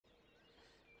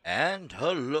And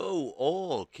hello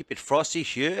all, keep it Frosty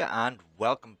here, and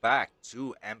welcome back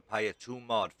to Empire 2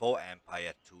 mod for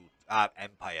Empire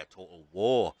Total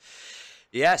War.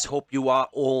 Yes, hope you are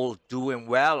all doing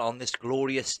well on this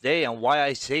glorious day. And why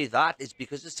I say that is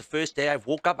because it's the first day I've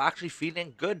woke up actually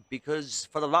feeling good. Because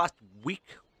for the last week,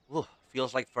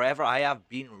 feels like forever, I have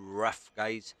been rough,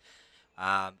 guys.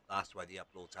 That's why the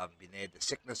uploads haven't been there. The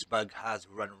sickness bug has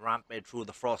run rampant through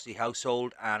the Frosty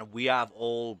household, and we have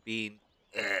all been.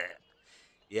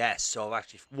 Yes, so I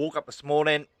actually woke up this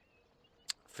morning,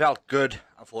 felt good.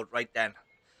 I thought, right then,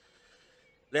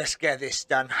 let's get this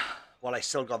done while I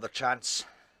still got the chance.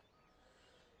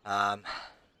 Yeah,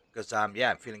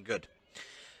 I'm feeling good.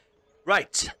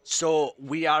 Right, so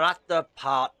we are at the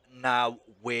part now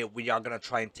where we are gonna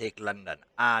try and take London,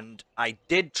 and I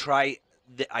did try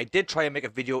and make a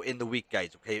video in the week, guys.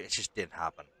 Okay, it just didn't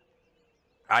happen.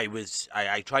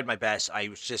 I tried my best. I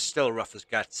was just still rough as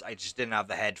guts. I just didn't have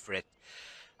the head for it.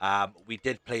 We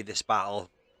did play this battle,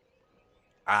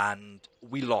 and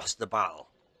we lost the battle.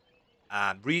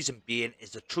 Reason being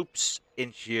is the troops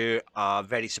in here are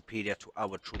very superior to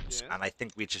our troops, Yes. and I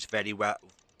think we're just very well,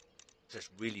 just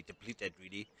really depleted,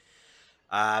 really.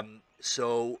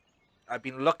 So I've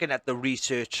been looking at the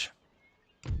research,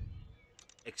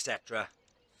 etc.,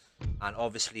 and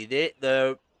obviously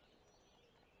the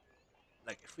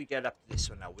like if we get up to this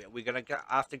one now, we're gonna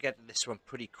have to get to this one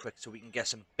pretty quick so we can get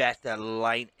some better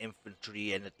line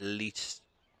infantry in at least,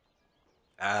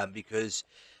 because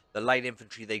the light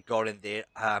infantry they got in there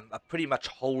are pretty much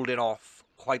holding off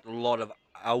quite a lot of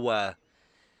our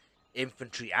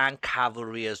infantry and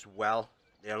cavalry as well.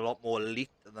 They're a lot more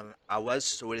elite than ours,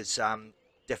 so it is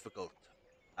difficult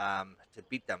to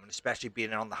beat them, and especially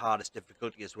being on the hardest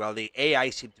difficulty as well. The AI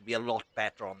seem to be a lot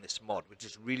better on this mod, which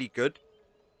is really good,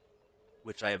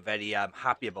 which I am very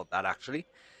happy about that actually,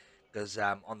 because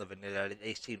on the vanilla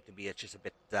they seem to be just a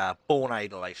bit bone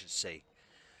idle, I should say.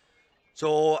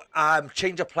 So,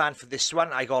 change of plan for this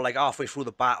one. I got like halfway through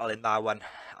the battle in that one.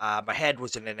 My head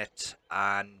wasn't in it,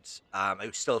 and I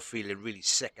was still feeling really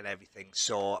sick and everything.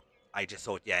 So I just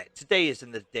thought, yeah, today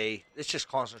isn't the day. Let's just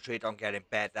concentrate on getting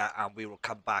better, and we will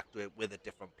come back to it with a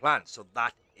different plan. So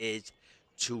that is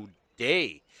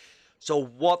today. So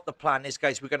what the plan is,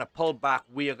 guys, we're going to pull back.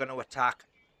 We are going to attack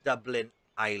Dublin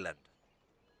Island.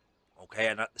 Okay,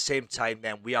 and at the same time,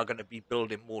 then we are going to be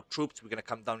building more troops. We're going to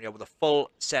come down here with a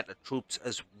full set of troops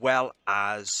as well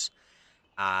as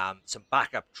some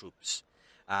backup troops.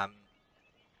 Um,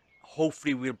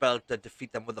 Hopefully, we'll be able to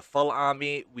defeat them with a full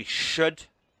army. We should.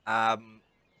 Um,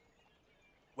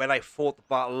 when I fought the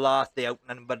battle last, they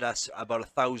outnumbered us about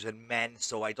 1,000 men,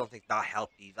 so I don't think that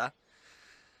helped either.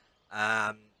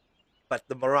 Um, but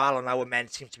the morale on our men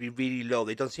seems to be really low.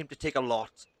 They don't seem to take a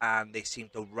lot, and they seem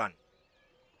to run.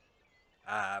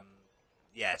 Um,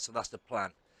 yeah, so that's the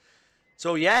plan.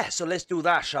 So yeah, so let's do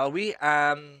that, shall we?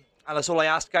 And that's all I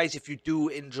ask, guys. If you do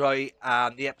enjoy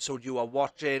the episode you are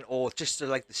watching, or just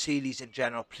like the series in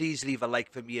general, please leave a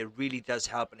like for me. It really does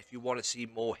help. And if you want to see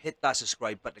more, hit that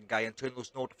subscribe button, guy, and turn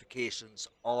those notifications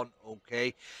on.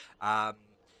 Okay, um,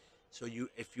 so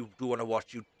if you do want to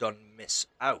watch, you don't miss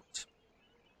out.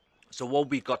 So what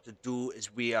we got to do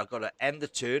is we are going to end the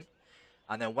turn,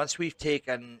 and then once we've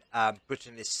taken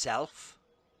Britain itself.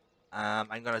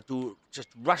 I'm going to just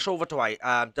rush over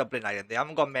to Dublin Island. They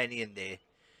haven't got many in there.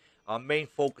 Our main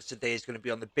focus today is going to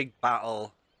be on the big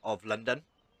battle of London,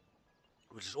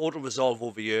 which is auto-resolve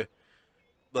over here.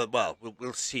 But, well,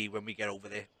 we'll see when we get over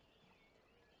there.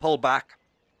 Pull back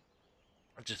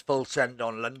and just full send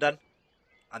on London.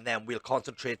 And then we'll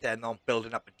concentrate then on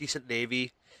building up a decent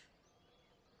navy,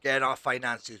 getting our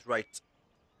finances right.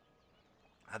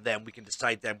 And then we can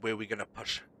decide then where we're going to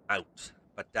push out.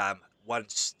 But one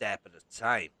step at a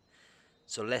time.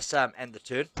 So let's end the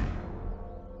turn.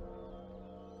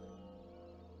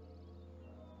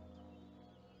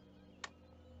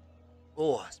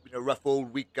 Oh, it's been a rough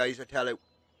old week, guys, I tell you.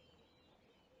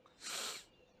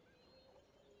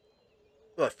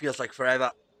 Oh, it feels like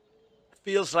forever. It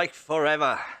feels like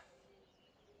forever.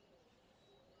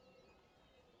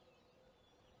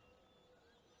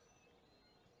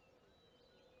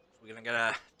 So we're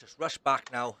gonna just rush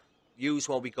back now. Use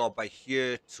what we got by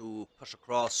here to push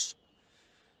across.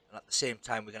 And at the same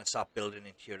time, we're gonna start building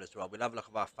in here as well. We'll have a look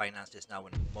at our finances now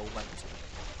in a moment.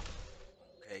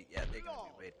 Okay, yeah, they're gonna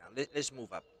be great now. Let's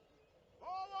move up.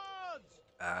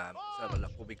 Let's have a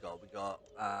look what we got. We got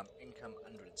income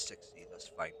 160, that's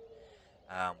fine.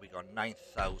 We got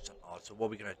 9,000 odd. So what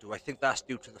we're going to do, I think that's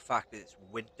due to the fact that it's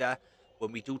winter.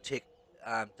 When we do take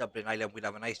Dublin Island, we'll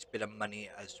have a nice bit of money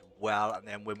as well. And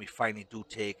then when we finally do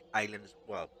take Ireland,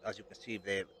 well, as you can see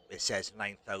there, it says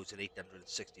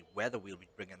 9,860. Whether we'll be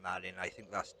bringing that in, I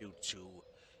think that's due to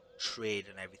trade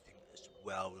and everything as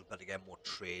well. We'll better get more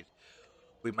trade.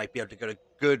 We might be able to get a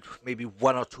good, maybe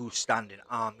 1 or 2 standing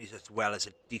armies as well as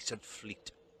a decent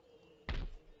fleet.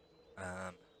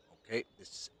 Okay,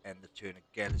 let's end the turn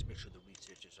again. Let's make sure the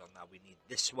research is on that. We need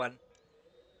this one,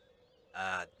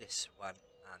 and this one,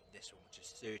 which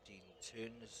is 13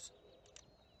 turns.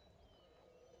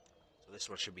 So this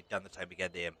one should be done the time we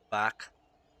get there and back.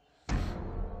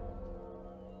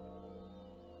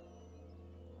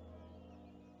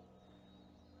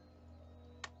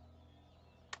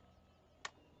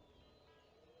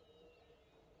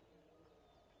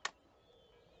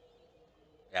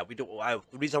 Yeah, we don't.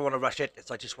 The reason I want to rush it is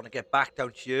I just want to get back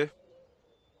down here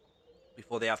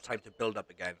before they have time to build up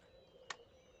again.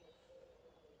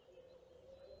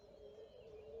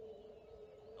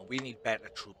 And we need better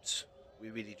troops. We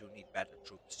really do need better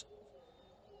troops.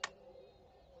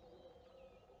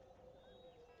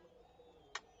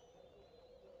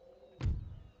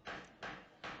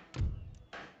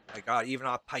 Like even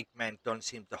our pikemen don't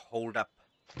seem to hold up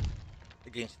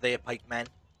against their pikemen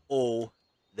or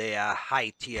their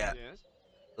high tier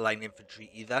line infantry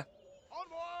either.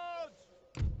 Onwards!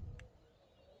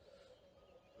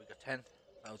 We got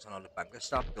 10,000 on the bank. Let's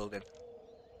start building.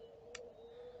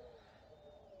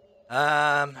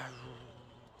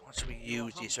 Once we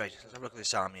use these, right, let's have a look at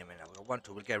this army a minute. We've got 1,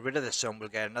 2, we'll get rid of this one, we'll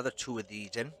get another 2 of these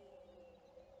in.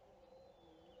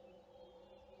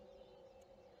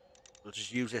 We'll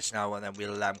just use this now and then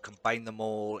we'll combine them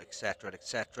all, etc,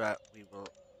 etc. We will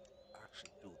actually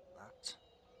do that.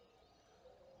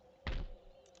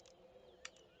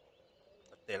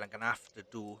 But then I'm going to have to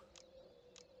do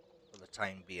for the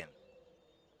time being.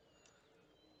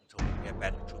 Until we can get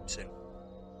better troops in.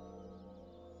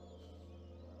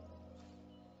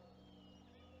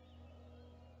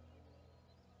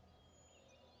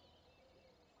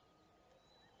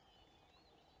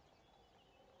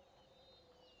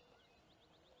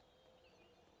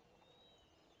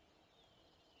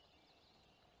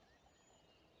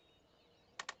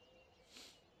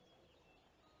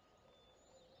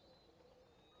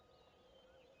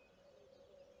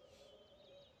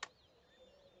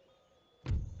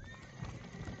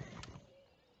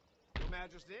 Your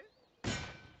Majesty?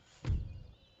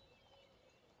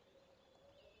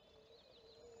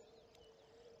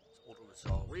 Auto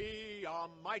resolve. We are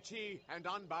mighty and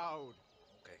unbowed.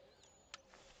 Okay.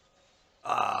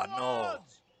 Ah, no.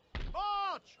 Onwards!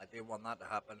 March! I didn't want that to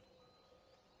happen.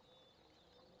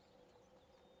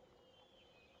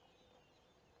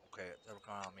 Okay, let's have a look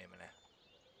around me a minute.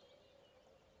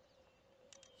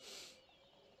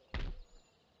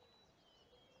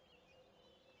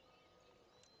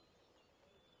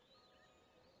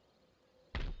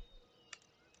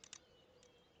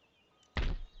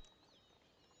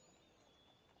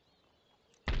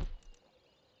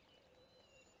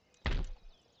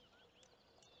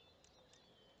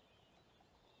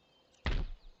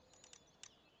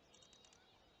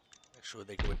 Make sure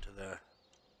they go into the...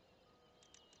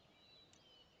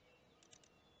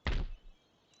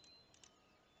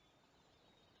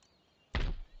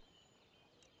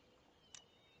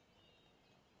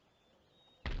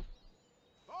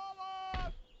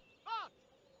 Forward! March!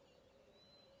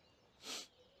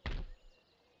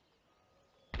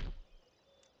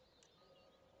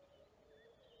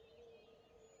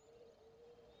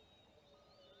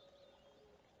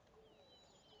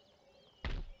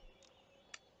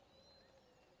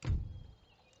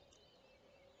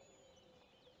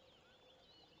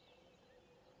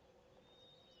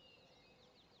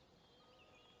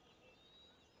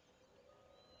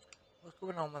 What's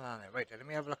going on with that? Right, let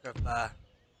me have a look at... No,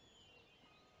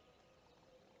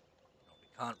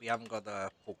 we can't. We haven't got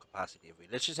the full capacity of it.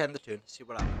 Let's just end the turn, see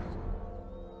what happens.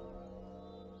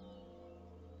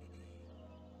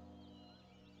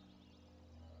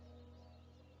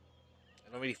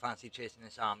 I don't really fancy chasing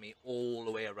this army all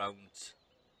the way around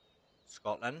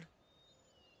Scotland.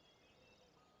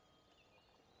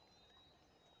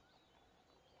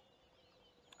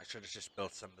 I should have just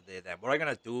built some there then. What I'm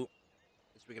going to do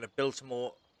is we're going to build some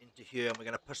more into here and we're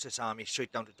going to push this army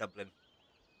straight down to Dublin.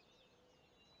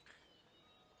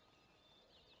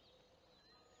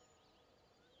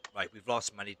 Right, we've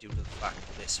lost money due to the fact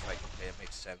of this. Right, okay, it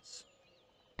makes sense.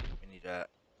 We need to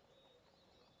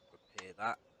repair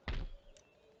that.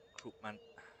 Recruitment.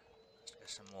 Let's get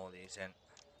some more of these in.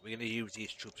 We're going to use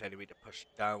these troops anyway to push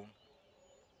down.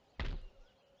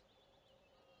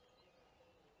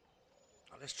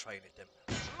 Oh, let's try and hit them.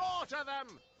 Slaughter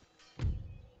them!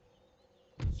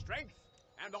 strength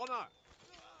and honor.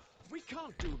 We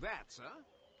can't do that, sir.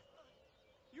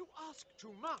 You ask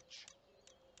too much.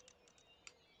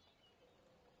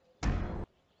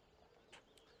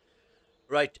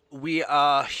 Right, we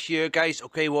are here, guys.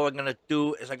 Okay, what I'm gonna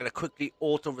do is I'm gonna quickly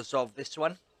auto-resolve this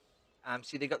one.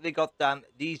 See, they got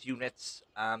these units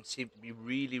seem to be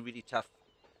really tough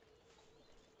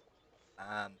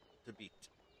to beat.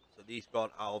 So these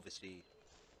got are obviously,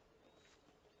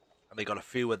 and we got a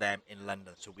few of them in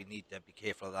London, so we need to be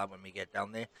careful of that when we get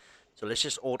down there. So let's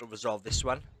just auto-resolve this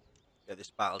one. Get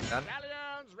this battle done.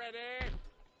 Galleons ready.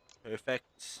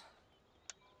 Perfect.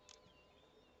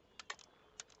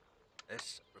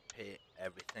 Let's repair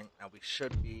everything. Now we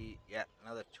should be, yeah,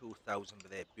 another 2,000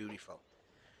 there. Beautiful.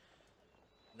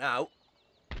 Now,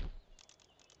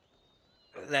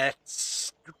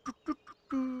 let's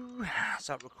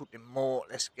start recruiting more.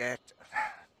 Let's get...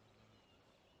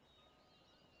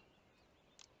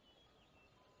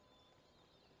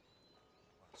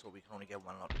 So we can only get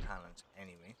one lot of cannons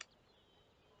anyway.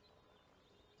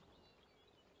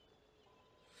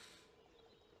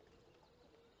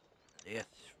 There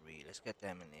 3. Let's get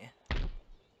them in there.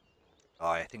 Oh,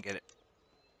 I think it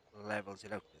levels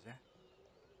it out, does it?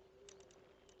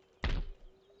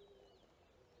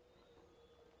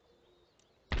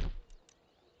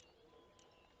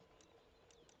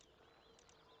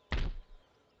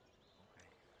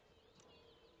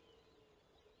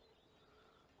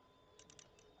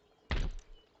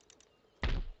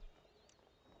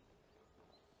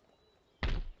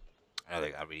 I don't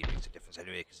think that really makes a difference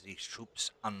anyway, because these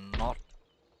troops are not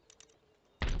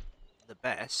the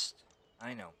best.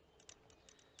 I know.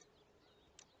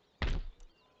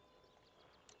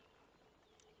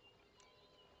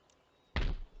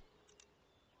 Okay,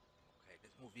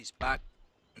 let's move these back.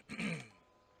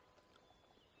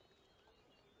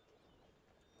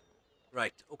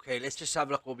 Right, okay, let's just have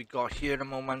a look what we got here in a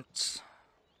moment.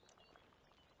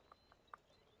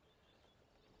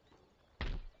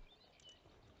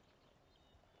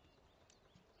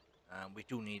 We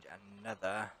do need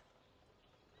another.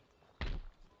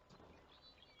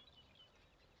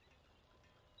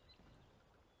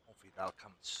 Hopefully that'll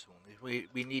come soon.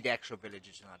 We need extra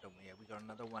villages now, don't we? Yeah, we got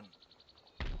another one.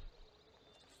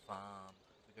 Farm.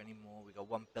 We got any more? We got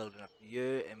one building up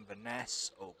here,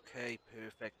 Inverness. Okay,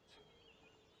 perfect.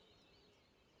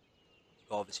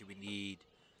 Obviously, we need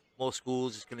more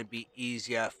schools. It's going to be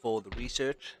easier for the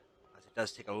research, as it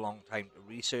does take a long time to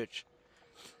research.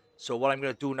 So what I'm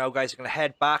going to do now, guys, I'm going to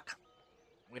head back.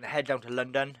 I'm going to head down to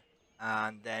London,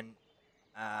 and then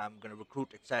I'm going to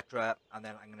recruit, etc. And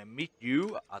then I'm going to meet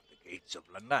you at the gates of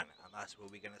London, and that's where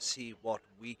we're going to see what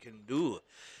we can do.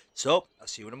 So I'll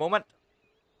see you in a moment.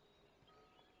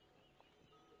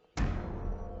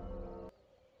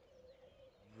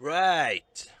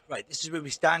 Right, this is where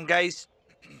we stand, guys.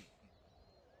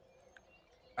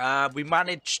 We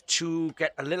managed to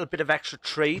get a little bit of extra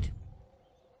trade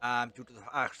due to the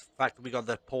fact that we got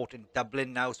the port in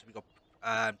Dublin now, so we got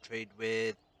trade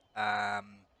with where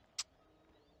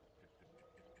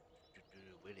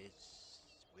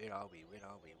are we?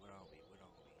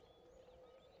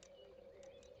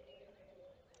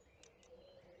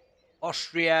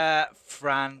 Austria,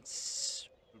 France,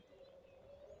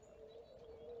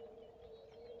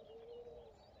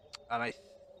 and I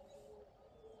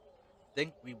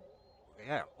think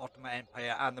Ottoman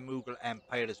Empire and the Mughal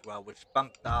Empire as well, which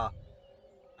bumped our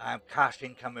cash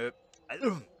income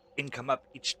up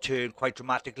each turn quite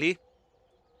dramatically.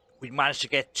 We managed to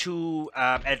get 2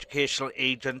 educational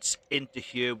agents into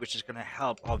here, which is going to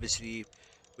help, obviously,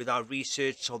 with our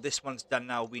research. So this one's done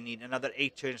now. We need another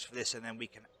 8 turns for this, and then we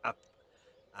can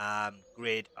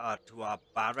upgrade to our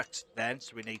barracks then.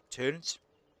 So we need turns.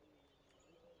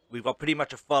 We've got pretty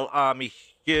much a full army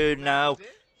here now.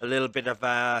 A little bit of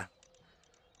a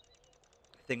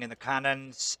thing in the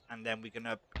cannons, and then we're going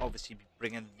to obviously be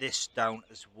bringing this down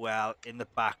as well in the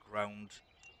background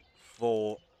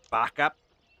for backup,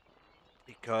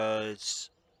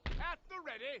 because At the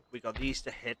ready. we got these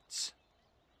to hit.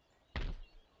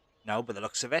 No, by the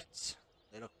looks of it,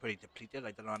 they look pretty depleted.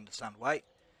 I don't understand why.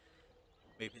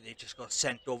 Maybe they just got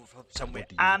sent over from somewhere.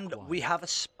 And we have a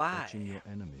spy. Watching your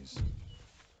enemies.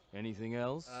 Anything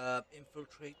else?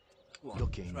 Infiltrate. Go on,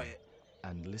 Looking try it.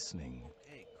 and listening.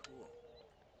 Okay, cool.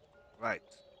 Right.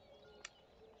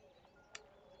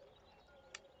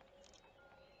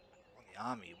 On the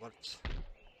army, what?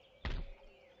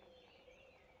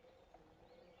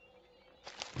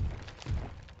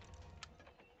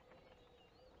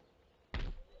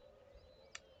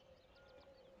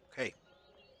 Okay.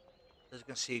 As you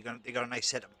can see, they got a nice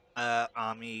set of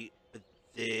army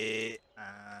there,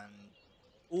 and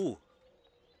ooh,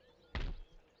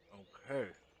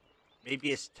 her.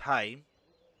 Maybe it's time.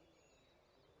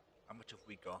 How much have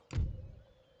we got?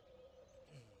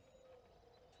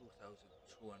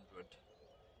 2,200.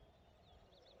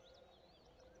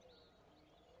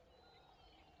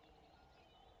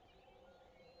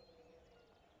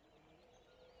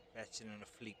 Investing in a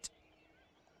fleet.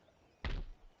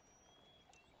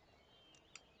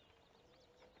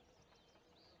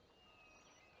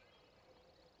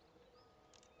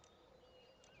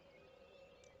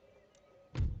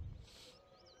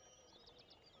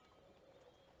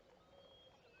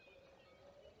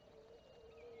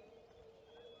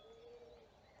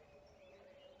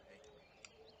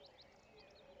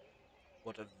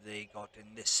 What have they got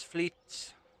in this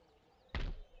fleet?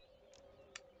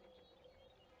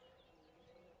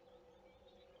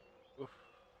 Oof.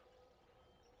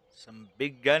 Some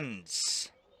big guns.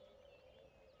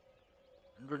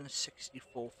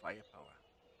 164 firepower.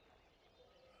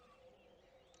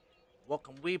 What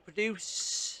can we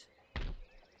produce? I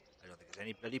don't think there's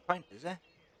any bloody point, is there?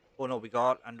 Oh no, we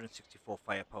got 164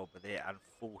 firepower, but they're at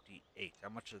 48. How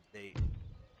much are they?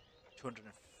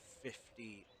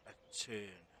 250 a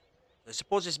turn. I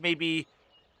suppose it's maybe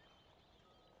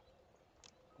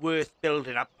worth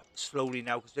building up slowly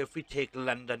now, because if we take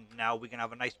London now, we can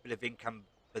have a nice bit of income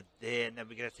but there, and then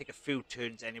we're going to take a few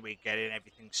turns anyway, getting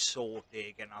everything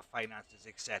sorted, getting our finances,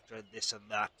 etc., this and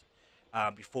that,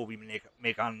 before we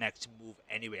make our next move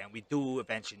anyway. And we do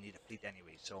eventually need a fleet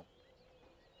anyway, so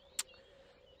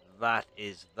that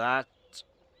is that.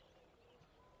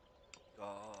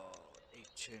 Got 8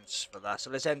 turns for that,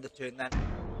 so let's end the turn then.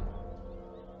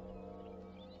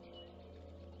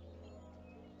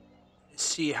 Let's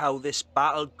see how this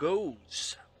battle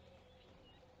goes.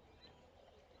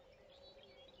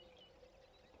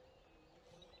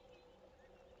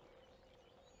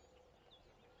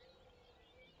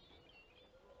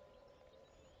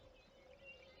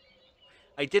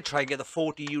 I did try and get the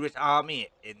 40 unit army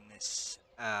in this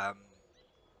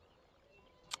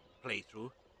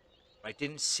playthrough. I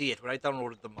didn't see it when I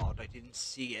downloaded the mod. I didn't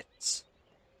see it.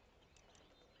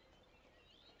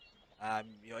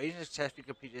 Your agent successfully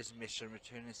completed his mission.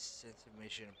 Return his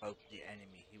information about the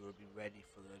enemy. He will be ready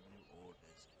for the new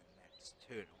orders in the next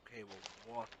turn. Okay, well,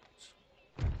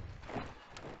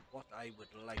 what I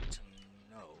would like to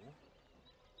know.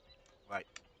 Right.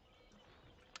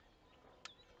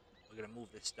 We're gonna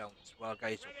move this down as well,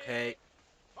 guys. Okay.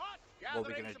 What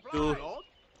we're gonna do?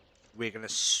 We're gonna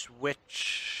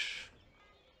switch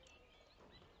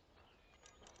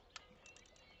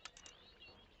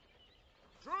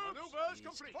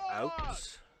these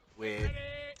out with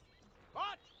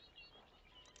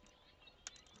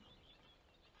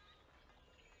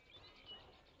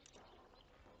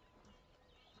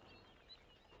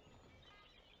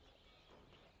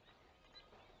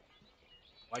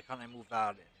why can't I move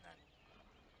that in then?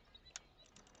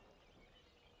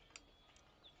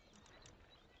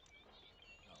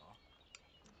 No.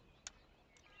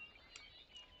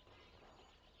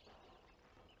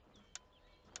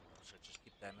 Should I just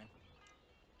keep them in?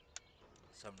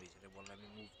 For some reason it won't let me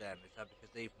move them. Is that because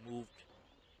they've moved?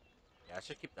 Yeah, I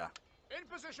should keep that. In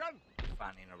position.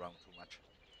 Fanning around too much.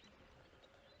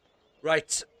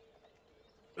 Right.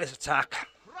 Let's attack.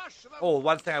 Oh,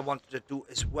 one thing I wanted to do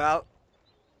as well.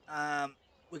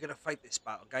 We're gonna fight this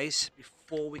battle, guys.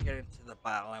 Before we get into the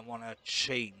battle, I want to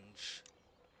change.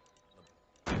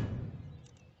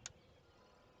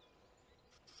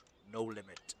 No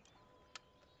limit.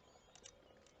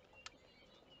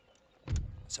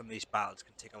 Some of these battles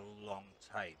can take a long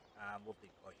time. What have they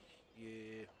got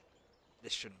here?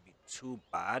 This shouldn't be too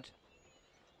bad.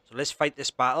 So let's fight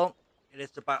this battle. It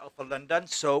is the battle for London,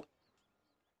 so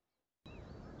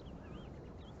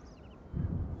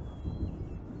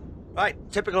right,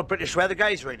 typical British weather,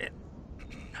 guys, right in.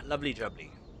 Lovely jubbly.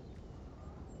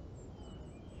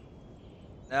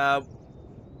 Now,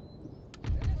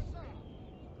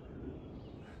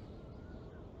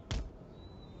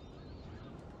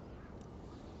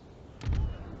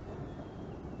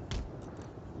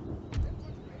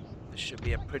 this should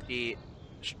be a pretty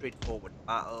straightforward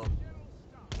battle.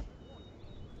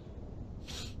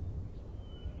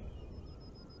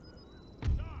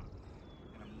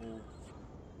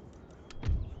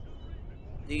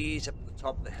 These up at the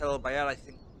top of the hill by L. I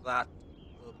think that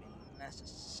will be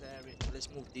necessary. So let's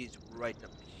move these right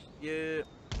up here.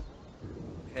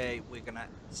 Okay, we're gonna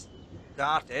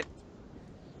start it.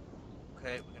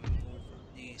 Okay, we're gonna move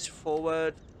these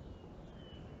forward.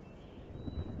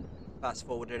 Fast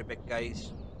forward it a bit,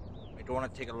 guys. I don't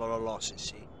want to take a lot of losses,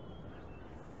 see.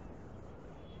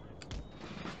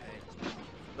 Okay,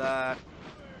 that.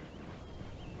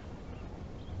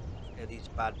 Get these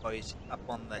bad boys up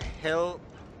on the hill.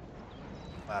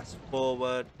 Fast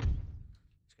forward.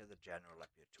 Let's get the general up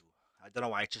here too. I don't know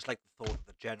why, I just like the thought of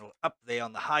the general up there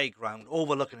on the high ground,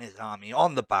 overlooking his army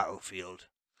on the battlefield.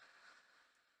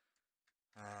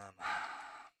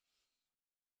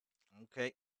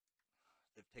 Okay.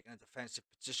 They've taken a defensive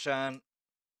position.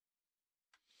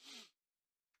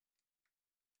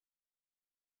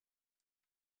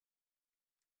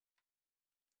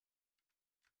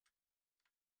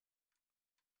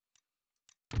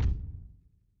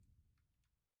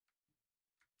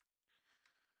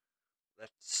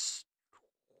 Let's...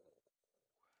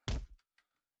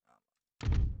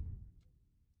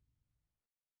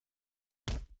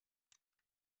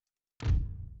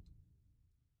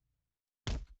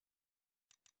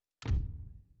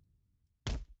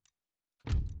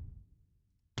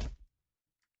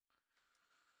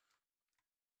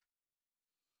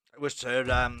 I wish their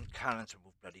cannons would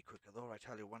move bloody quicker though, I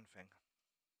tell you one thing.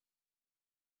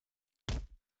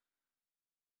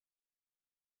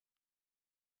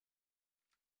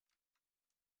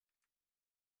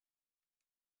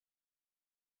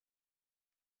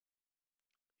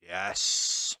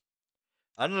 Yes.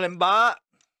 Unlimber.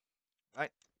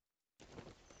 Right.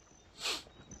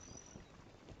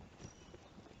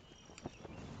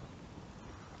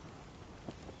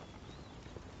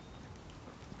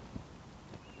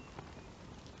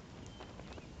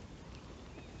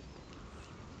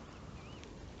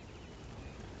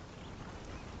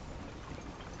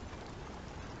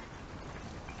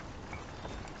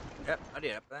 Yep, I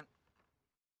did up then.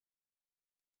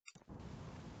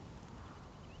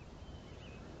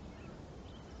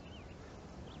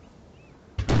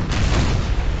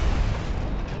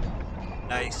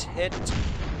 Nice hit.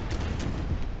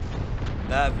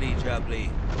 Lovely jubbly.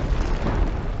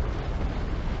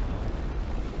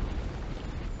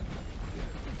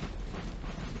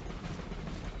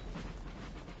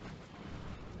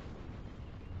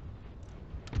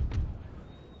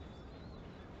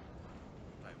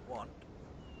 What I want,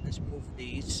 let's move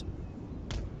these.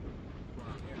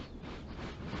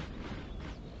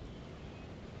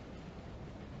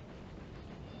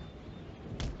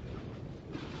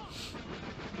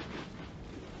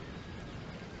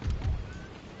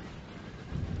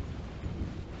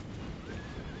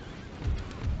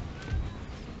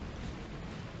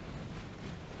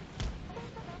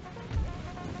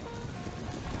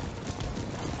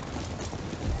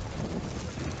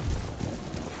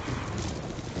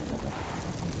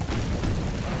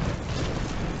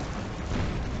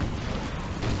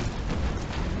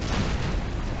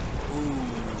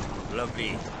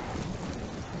 Lovely.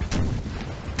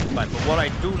 But what I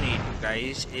do need, you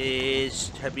guys, is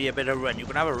to be a bit of run. You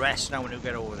can have a rest now when you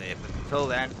get over there, but until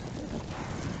then,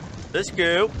 let's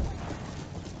go.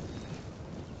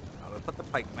 I will put the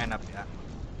pikemen up here.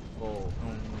 For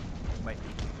might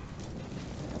need to.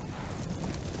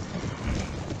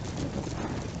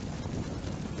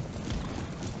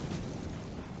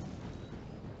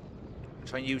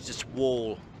 Try and use this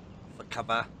wall for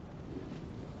cover.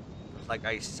 Like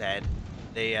I said,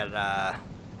 they are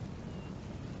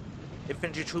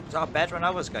infantry troops are better than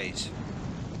ours, guys.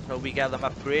 So we get them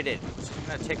upgraded. It's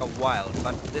gonna take a while,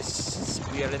 but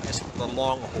we are in this for the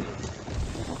long haul.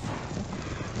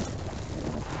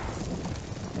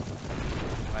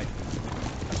 Right.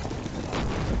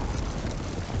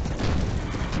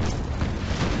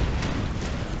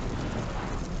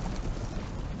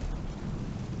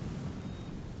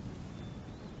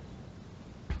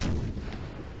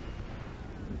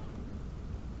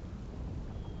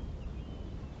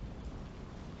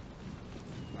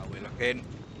 How are we looking?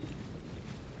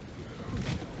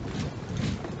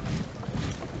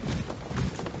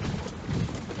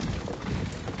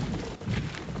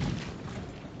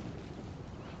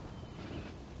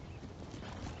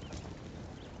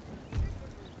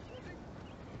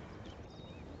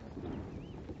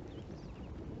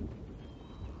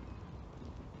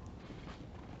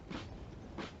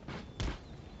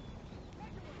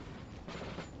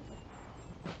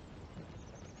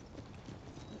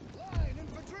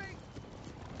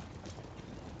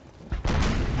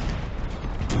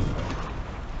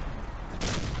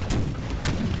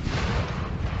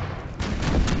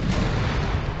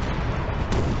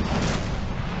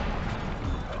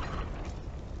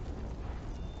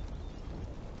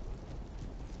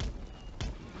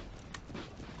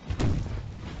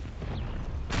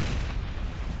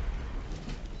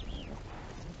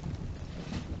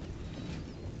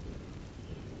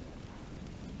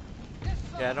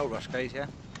 Yeah, no rush, guys, yeah?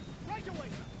 Right away,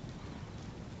 sir.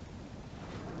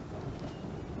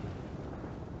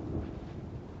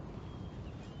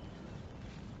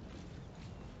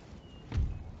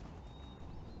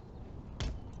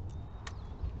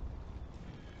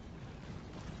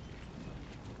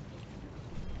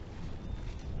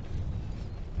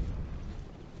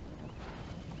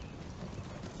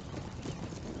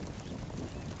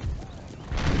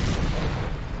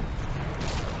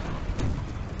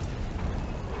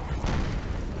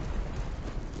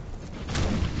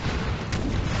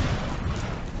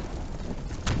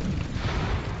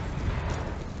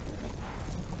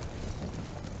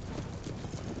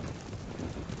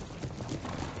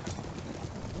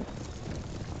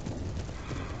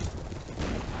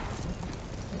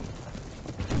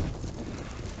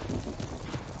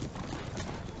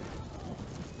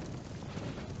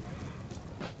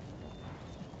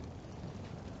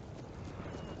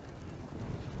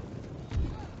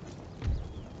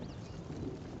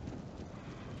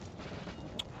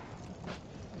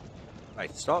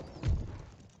 Right, stop.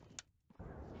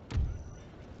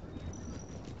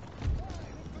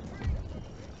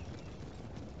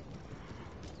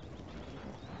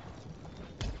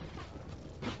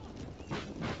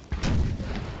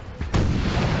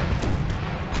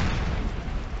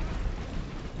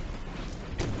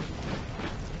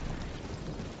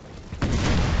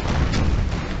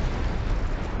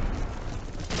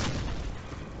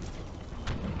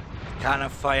 Cannon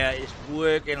fire is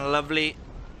working lovely.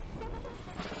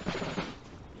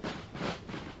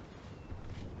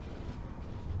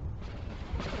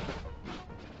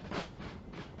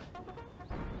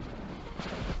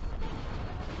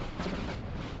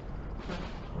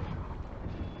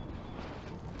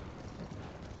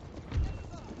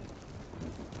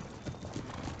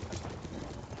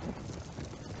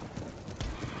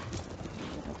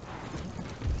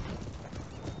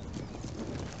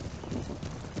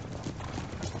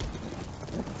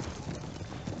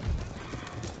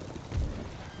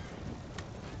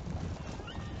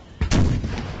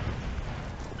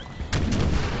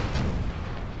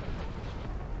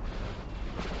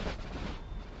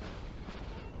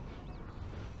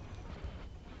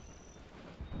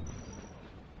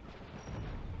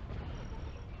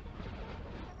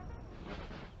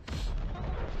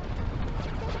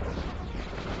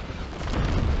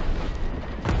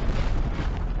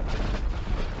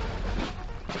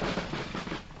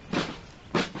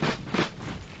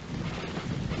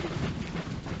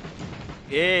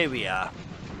 Here we are.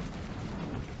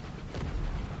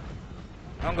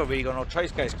 I'm not really got no choice,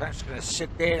 guys, 'cause I'm just gonna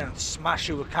sit there and smash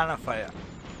you with cannon fire.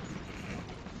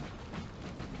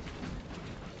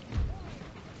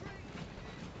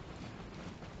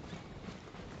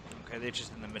 Okay, they're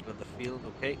just in the middle of the field,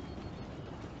 okay.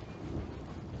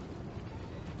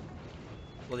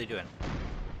 What are they doing?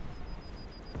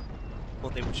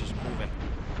 Thought they were just moving.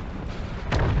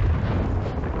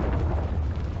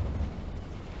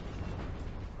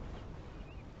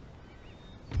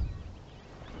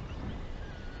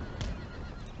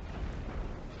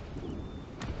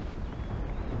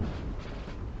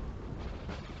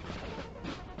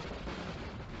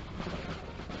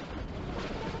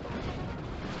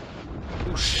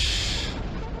 Whoosh.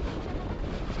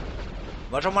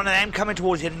 Imagine one of them coming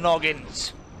towards your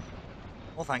noggins.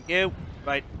 Oh, thank you.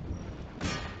 Right.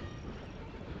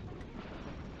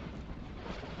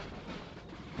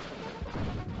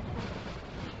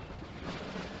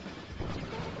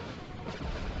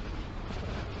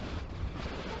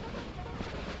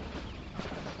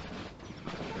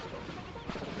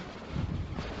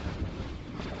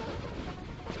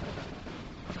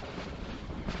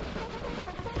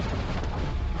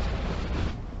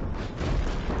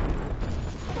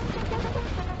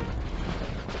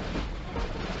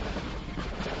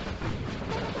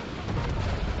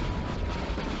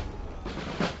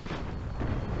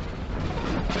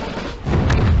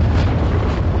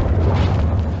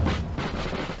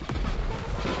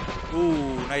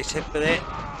 Ooh, nice hit with it.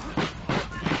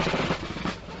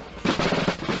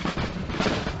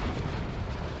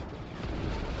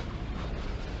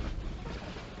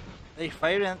 They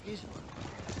firing at these.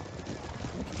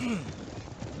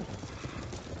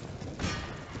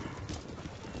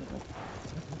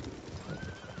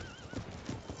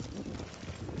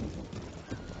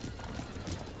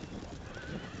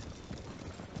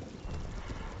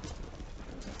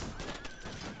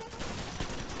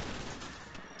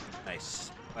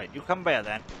 Nice. Right, you come by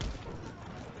then.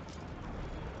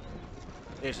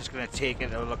 They're just gonna take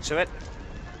it, the looks of it.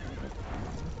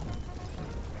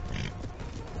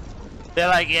 They're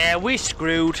like, yeah, we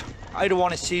screwed. I don't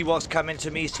want to see what's coming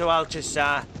to me, so I'll just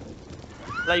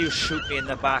let you shoot me in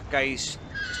the back, guys.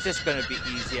 It's just gonna be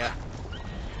easier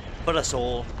for us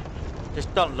all.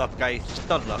 Just don't look, guys. Just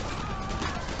don't look.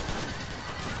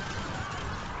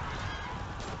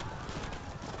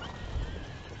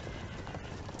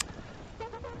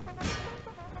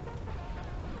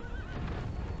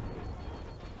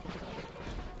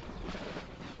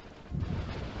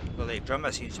 Well, the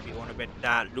drummer seems to be going a bit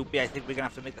loopy. I think we're gonna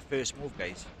have to make the first move,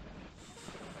 guys.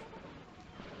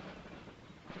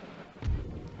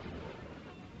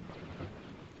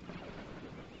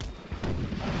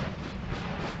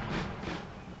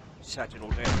 Set it all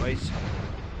down, boys.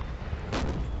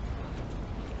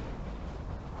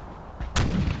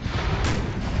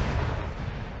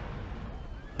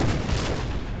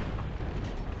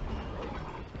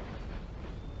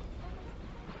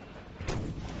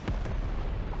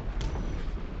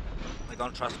 I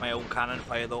don't trust my own cannon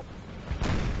fire though.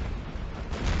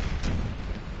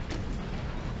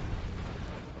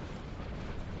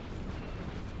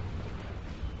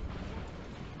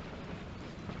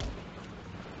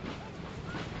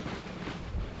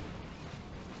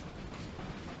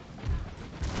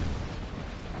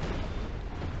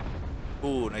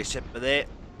 Ooh, nice hit there.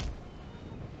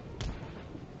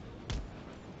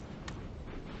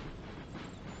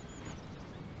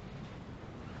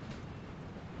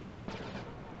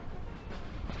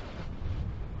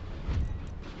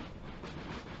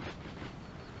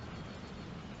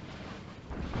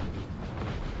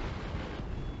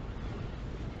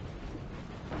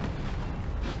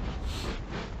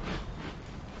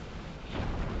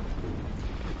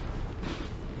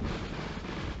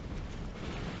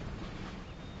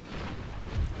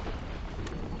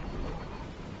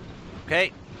 Okay,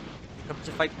 here comes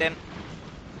the fight then.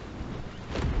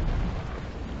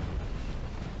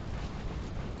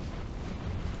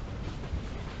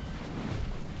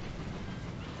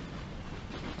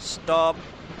 Stop.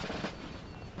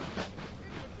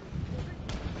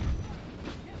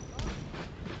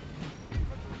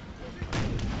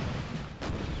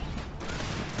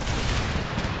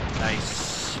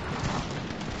 Nice.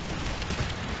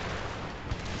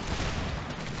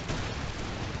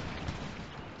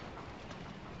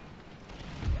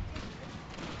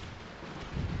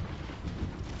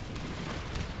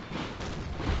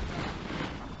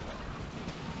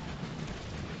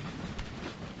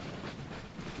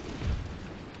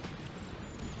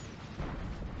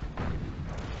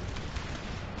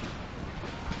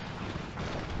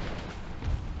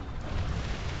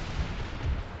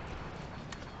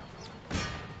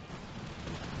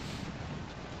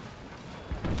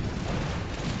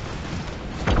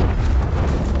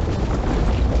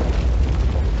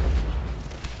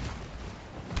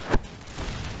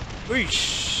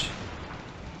 Whoosh.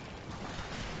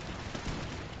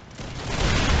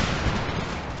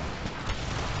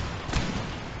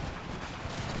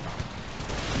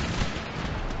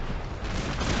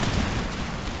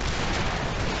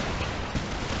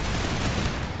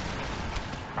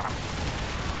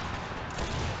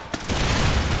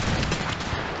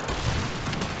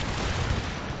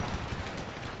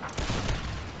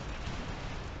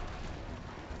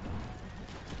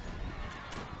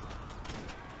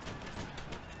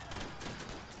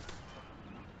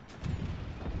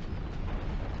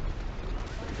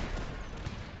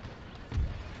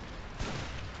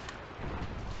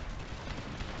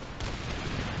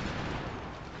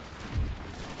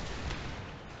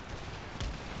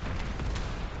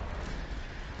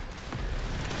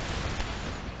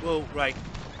 Whoa, right.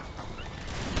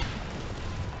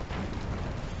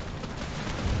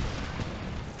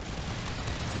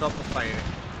 Stop the fire.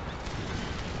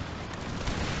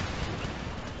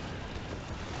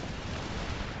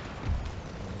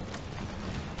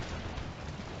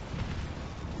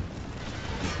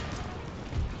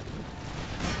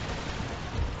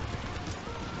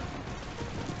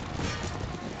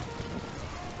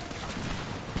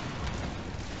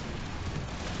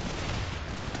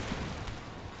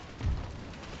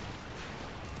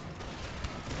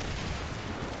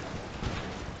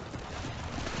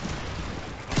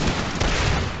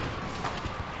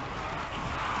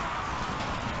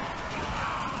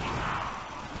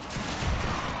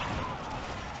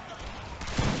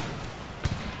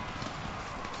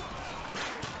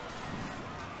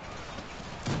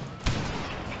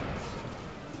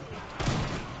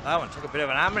 That one took a bit of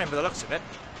an hammering by the looks of it.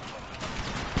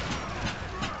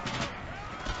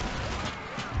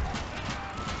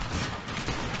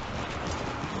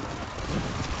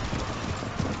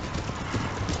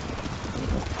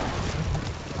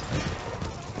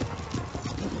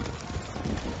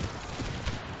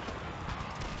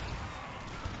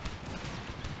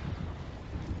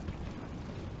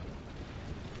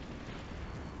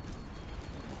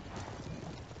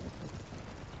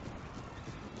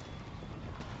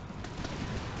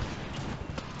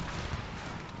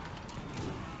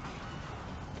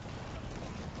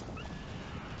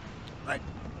 Right,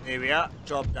 here we are,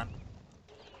 job done.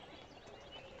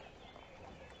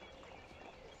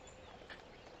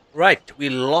 Right, we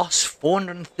lost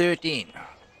 413.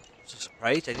 It's a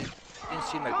surprise, I didn't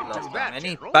seem like we lost that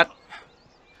many, but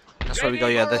that's why we got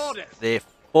you there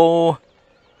 4.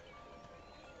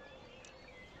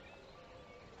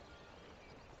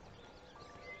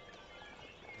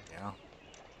 Yeah.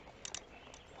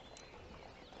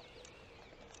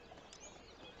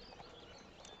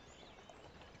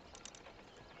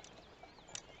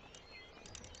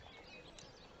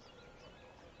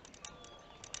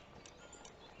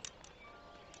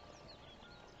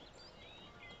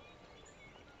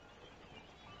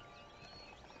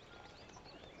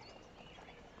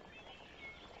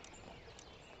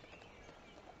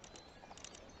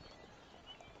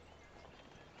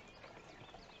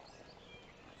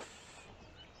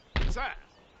 Sir,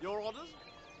 your orders?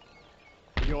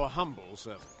 Your humble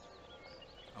servant.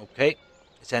 Okay,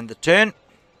 let's end the turn.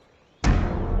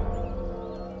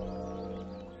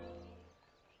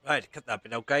 Right, cut that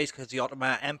bit out, guys, because the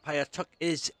Ottoman Empire took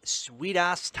his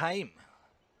sweet-ass time.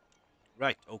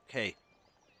 Right, okay.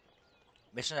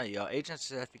 Mission, your agent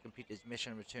successfully complete his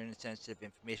mission, returning sensitive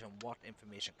information. What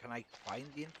information? Can I find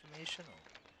the information?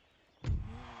 Or...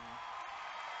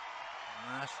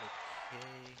 Mass,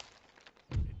 okay.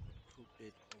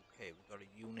 Recruited, okay. We got a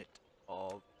unit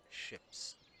of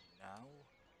ships now.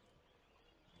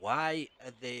 Why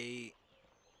are they...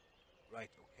 Right,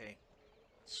 okay.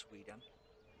 Sweden.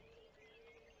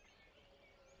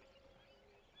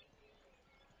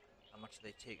 How much are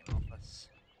they taking off us?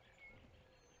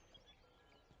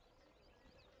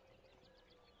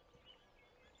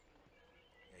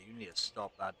 Yeah, you need to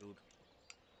stop that, dude.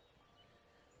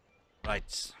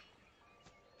 Right.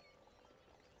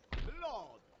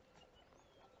 Lord!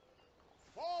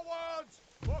 Forwards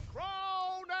for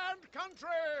crown and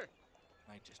country!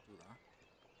 Might just do that.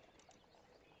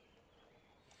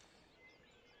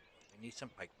 We need some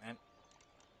pikemen.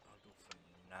 I'll do for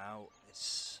now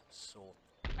is sort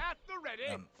At the ready!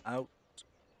 them out.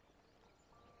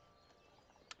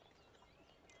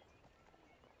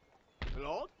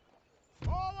 Lord?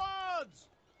 Forwards!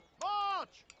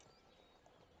 March!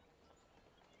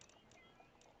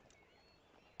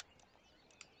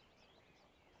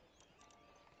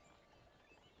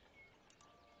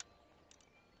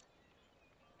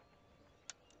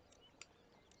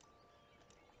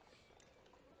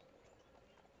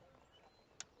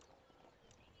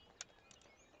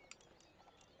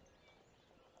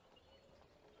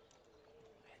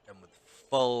 Hit them with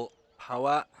full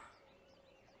power.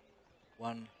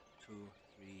 1, 2,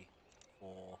 3,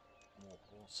 4 more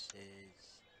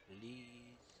horses,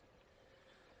 please.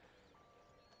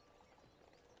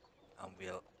 And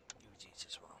we'll use these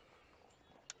as well.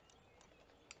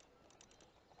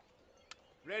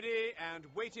 Ready and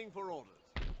waiting for orders.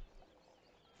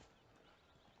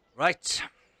 Right.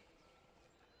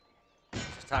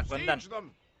 Let's attack London. Siege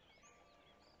them!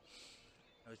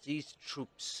 Now these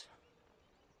troops.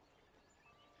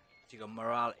 So you got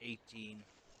morale 18,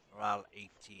 morale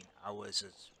 18, ours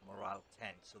is morale 10.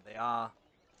 So they are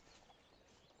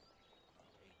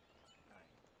 8, 9.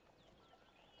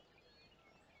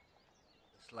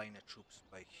 This line of troops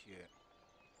by here.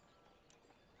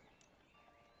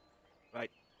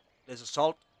 Right. There's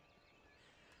assault.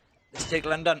 Let's take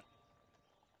London.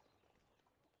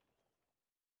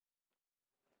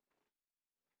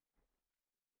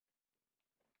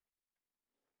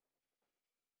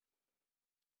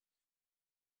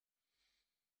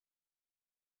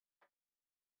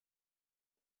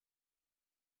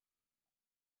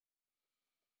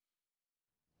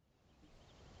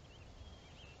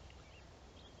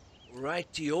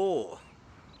 Rightio.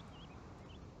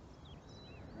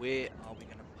 Where are we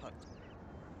going to put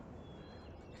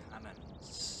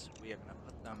cannons? We are going to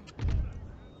put them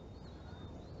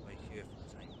right here for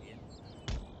the time being.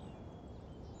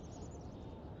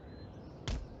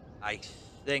 I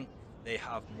think they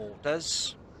have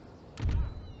mortars.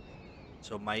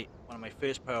 So one of my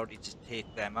first priorities is to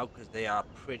take them out because they are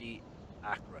pretty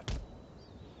accurate.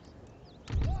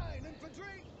 Line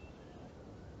infantry!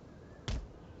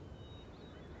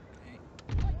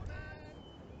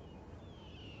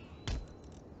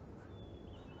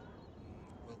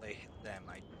 Will they hit them?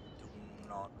 I do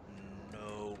not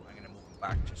know. I'm going to move them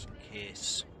back just in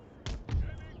case.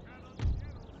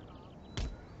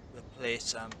 We'll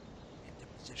place them into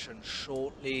position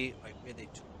shortly. Right, where they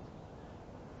do?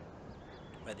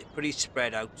 Where they're pretty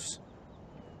spread out.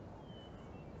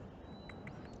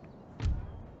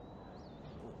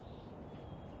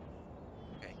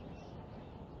 Okay.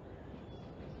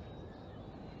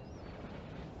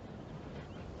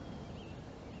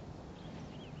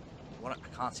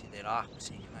 I can't see their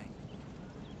accuracy, can I?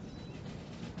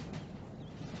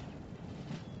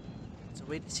 There's a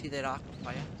way to see their arc of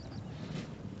fire.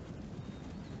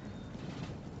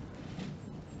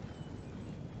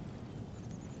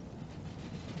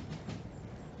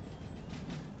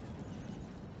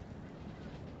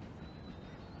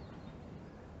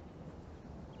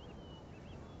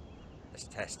 Let's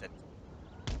test it.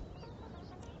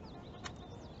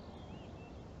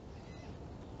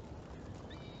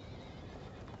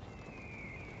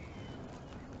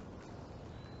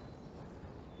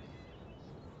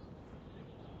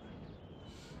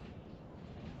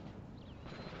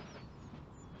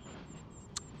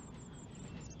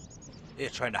 They're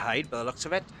trying to hide by the looks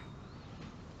of it.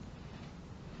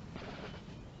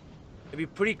 It'd be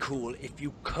pretty cool if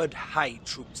you could hide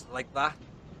troops like that.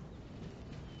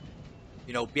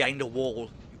 You know, behind a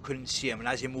wall, you couldn't see them, and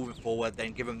as you're moving forward,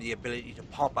 then give them the ability to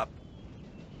pop up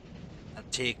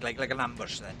and take like an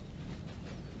ambush then.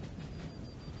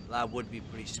 That would be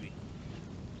pretty sweet.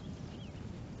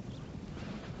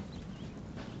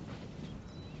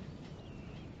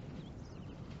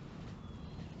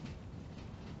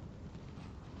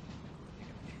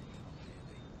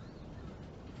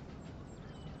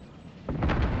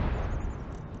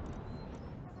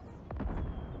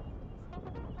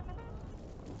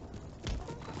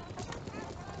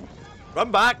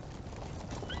 Run back!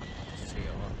 Let's see,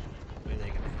 where are they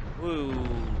gonna... Whoa,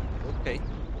 okay.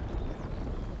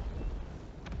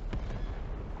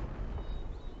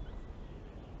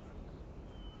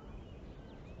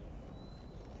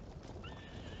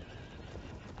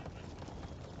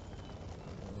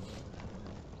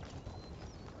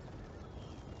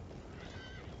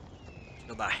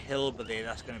 Got that hill, but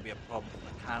that's going to be a problem for the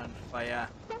cannon fire.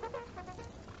 There's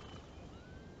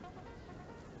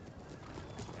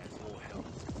all hills,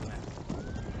 isn't it?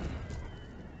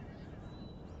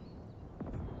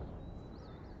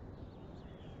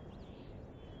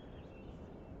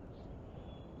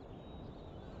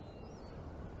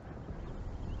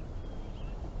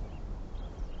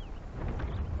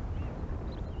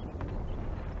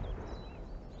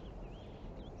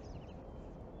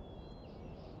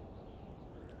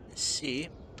 Let's see.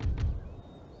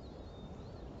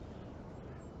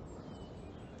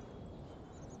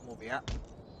 Move it up.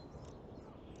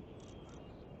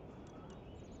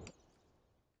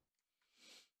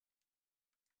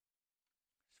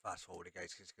 Fast forward it,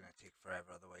 guys, because it's going to take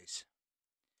forever otherwise.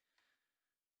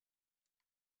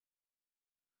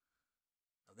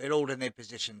 Now, they're all in their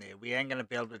position there. We ain't going to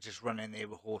be able to just run in there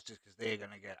with horses because they're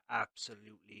going to get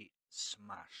absolutely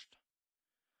smashed.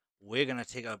 We're going to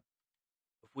take a...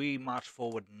 If we march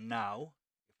forward now,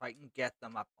 if I can get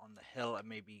them up on the hill and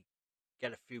maybe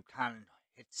get a few cannon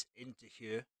hits into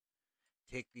here,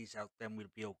 take these out, then we'll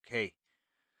be okay.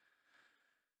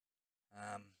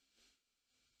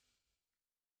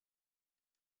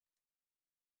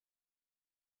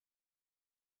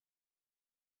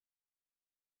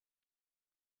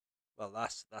 Well,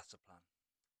 that's the plan.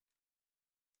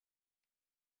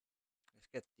 Let's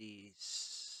get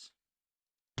these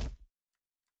up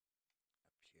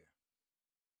here.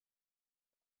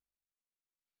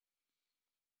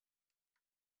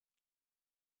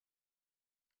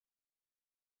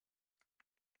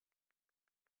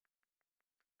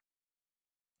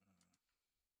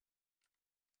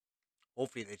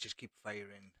 Hopefully they just keep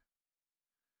firing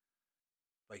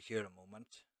by here a moment.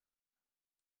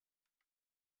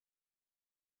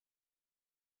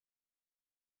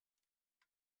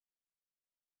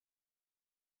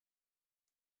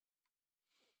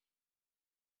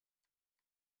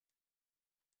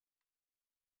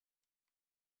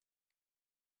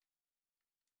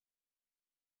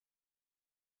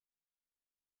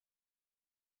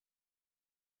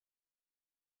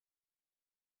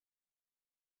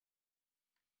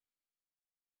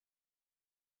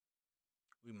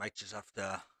 We might just have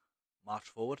to march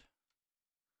forward.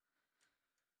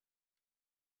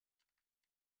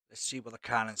 Let's see what the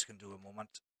cannons can do a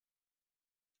moment.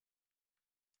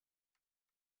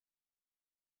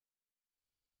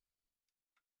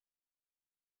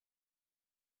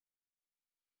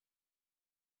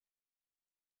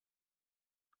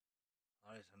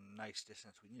 That is a nice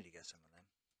distance. We need to get some of them.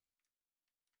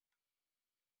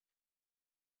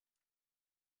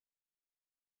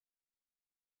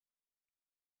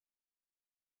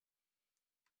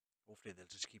 Hopefully they'll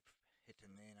just keep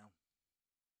hitting there now.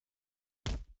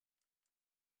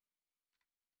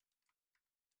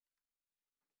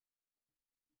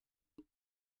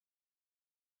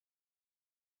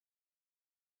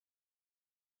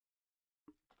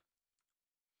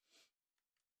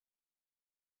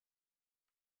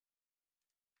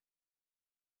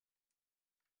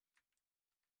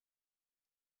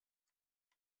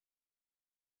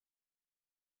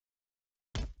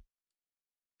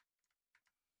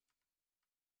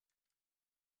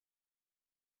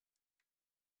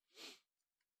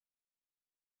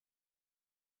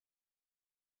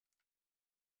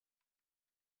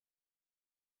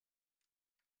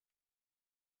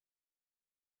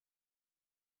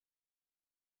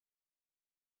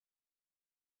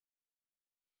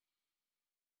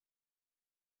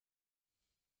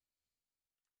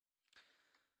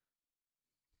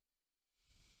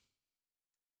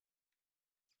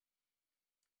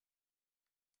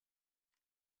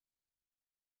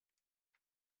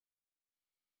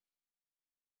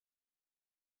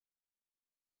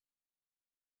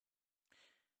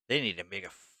 They need to make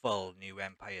a full new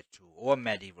Empire 2 or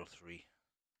Medieval 3.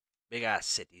 Big ass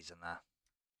cities and that.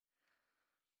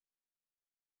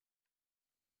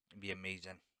 It'd be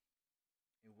amazing.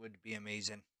 It would be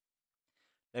amazing.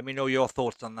 Let me know your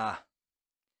thoughts on that.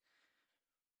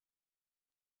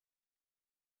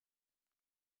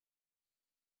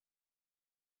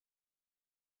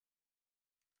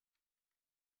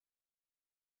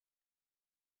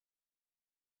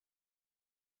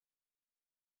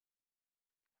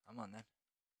 Come on then.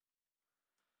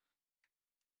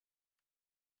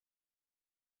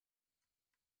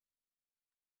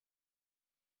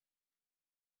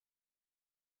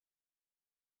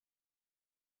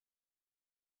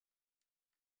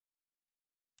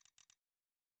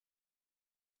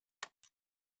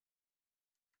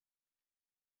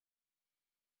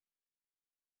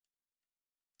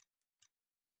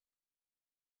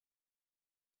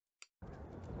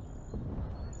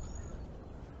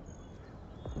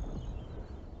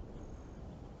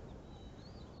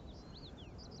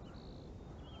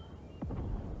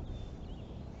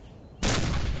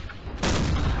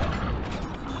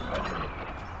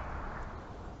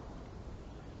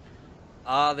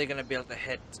 Are they going to be able to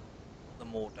hit the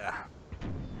mortar?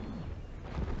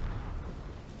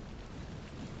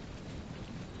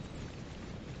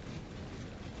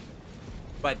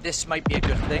 Right, this might be a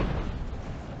good thing.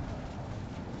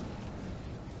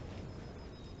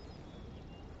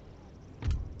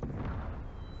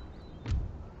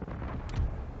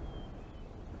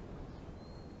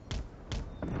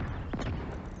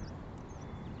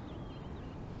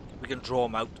 We can draw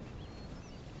them out.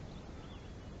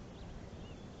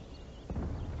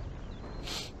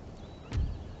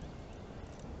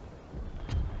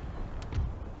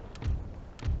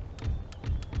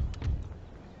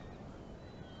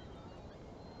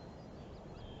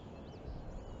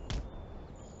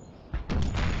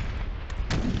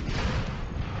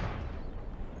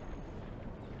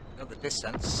 Got the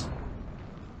distance.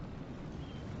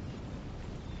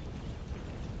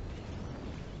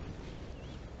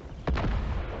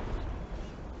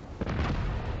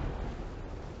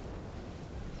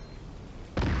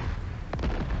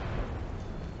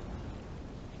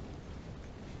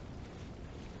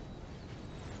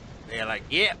 They're like,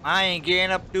 yeah, I ain't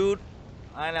getting up, dude.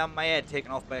 I'll have my head taken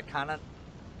off by a cannon.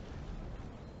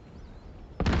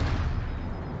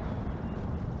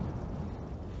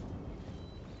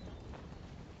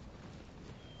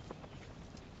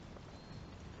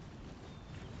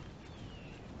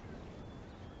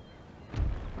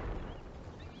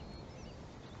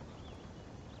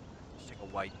 Let's take a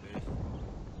wide berth.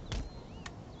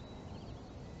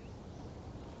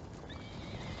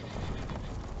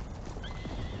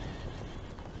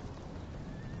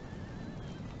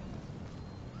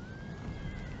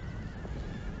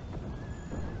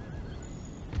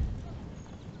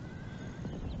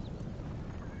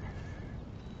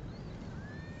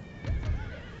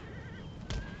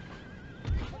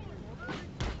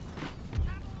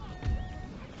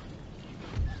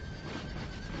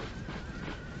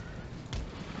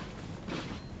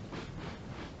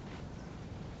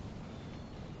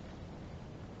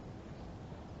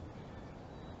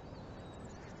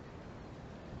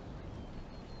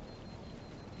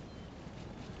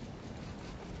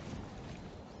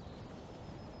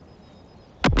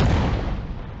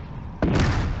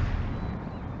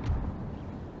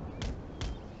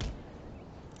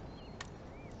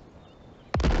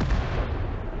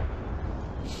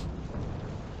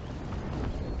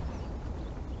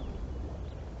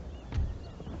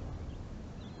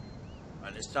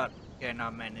 Right, let's start getting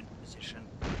our men in position.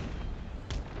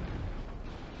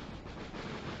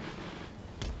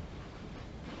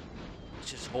 Let's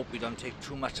just hope we don't take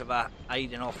too much of a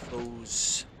hiding off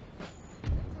those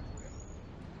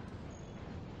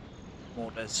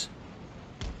mortars.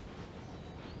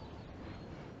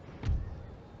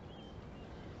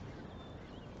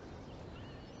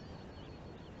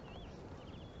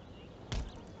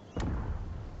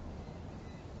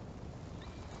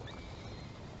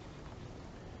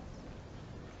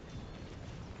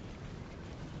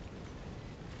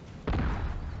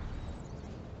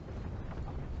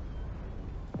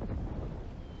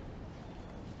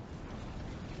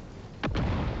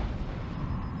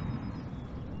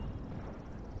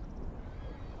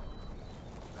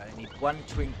 I need one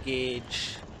to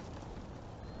engage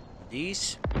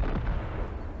these.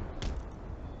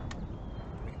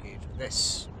 Engage with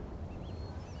this.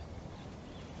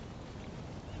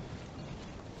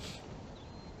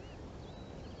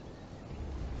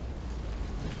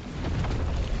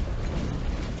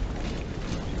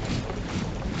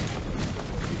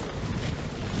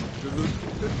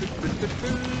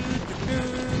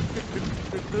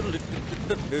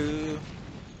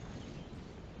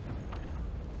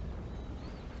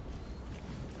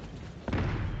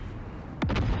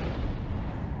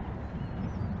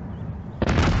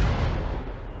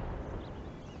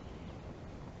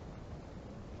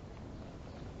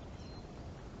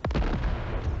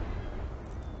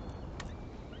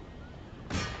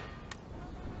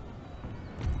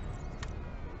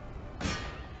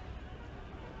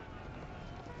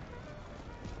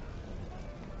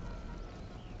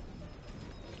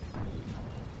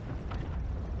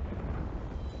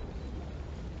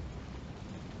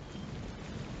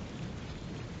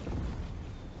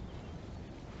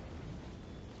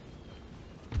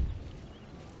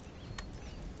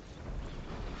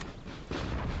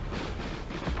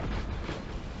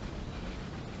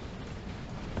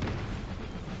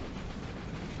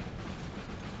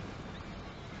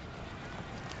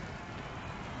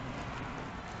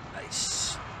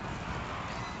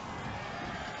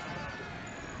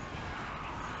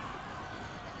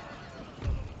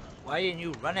 Why ain't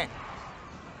you running?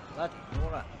 Bloody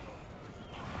Nora.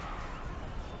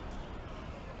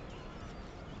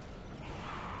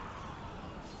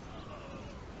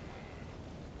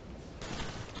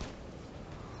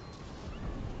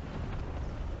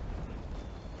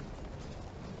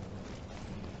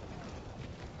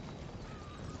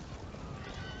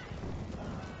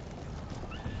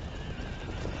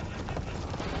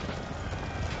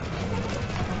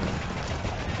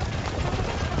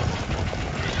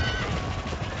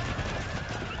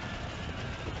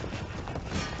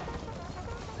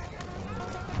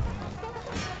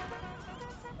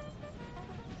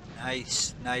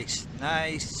 Nice, nice,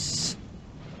 nice.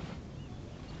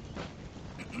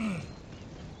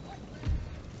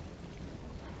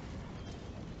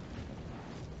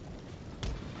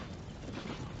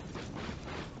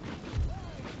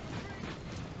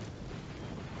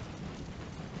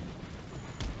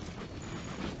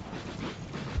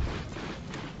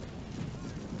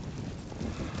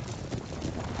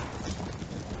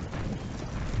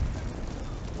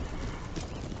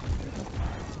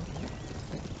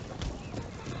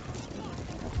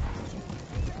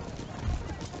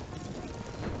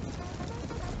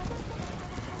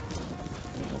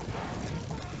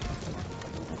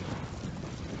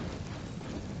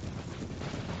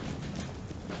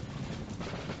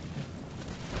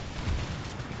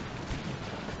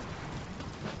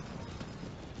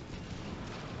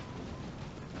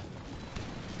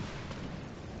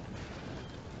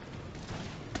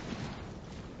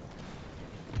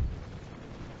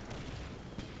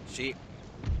 See?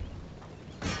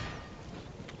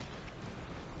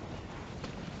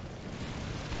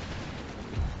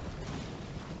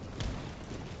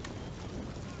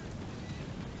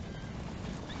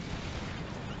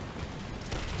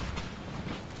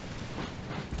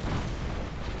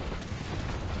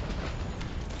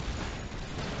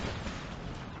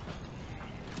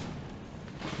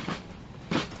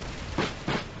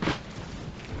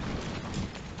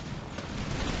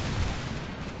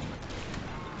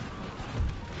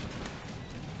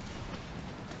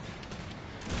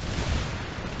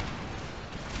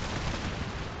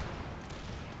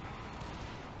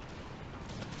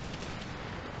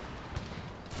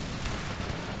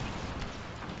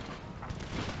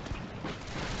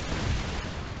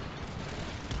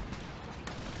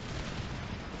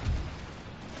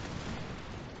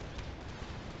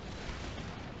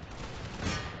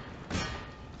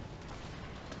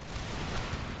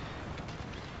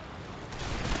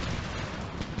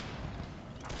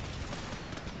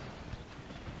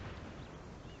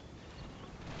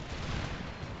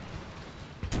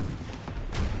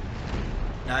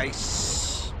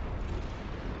 Nice.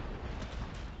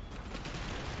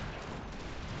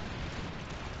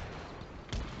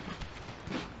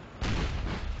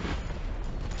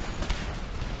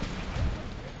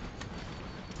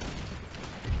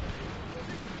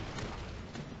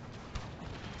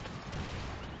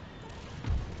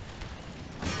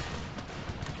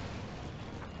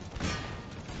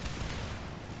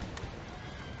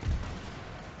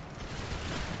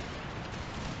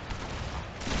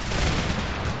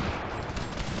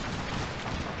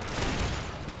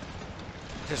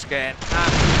 Just getting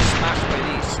absolutely smashed by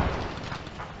these.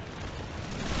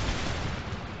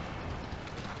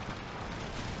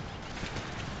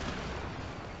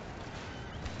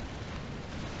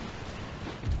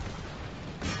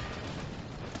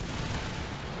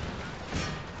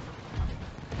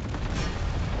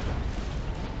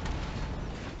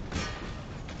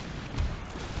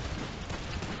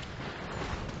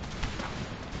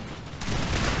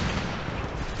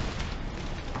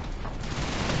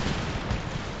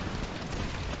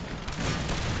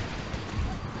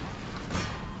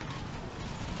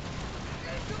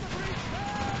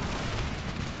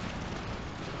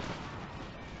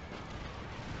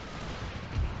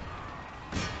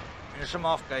 Finish them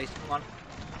off, guys. Come on.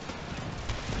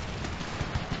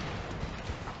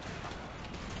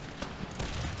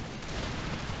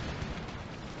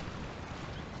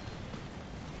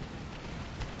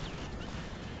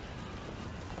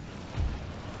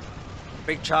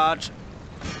 Big charge.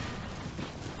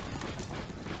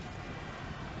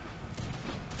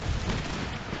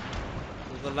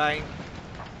 Pull the line.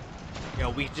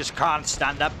 Yo, we just can't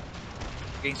stand up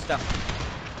against them.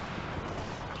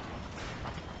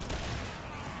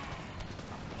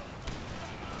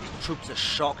 These troops are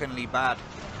shockingly bad.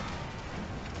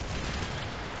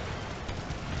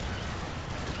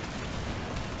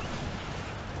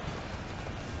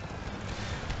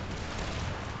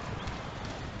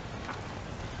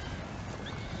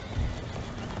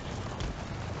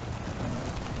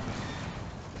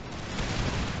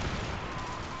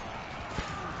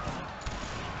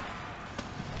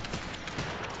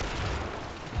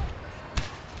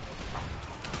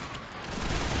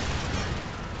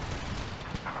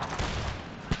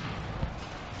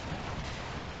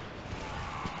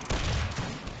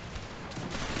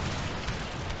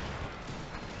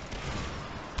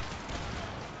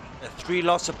 3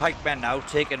 lots of pikemen now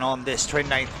taking on this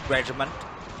 29th Regiment.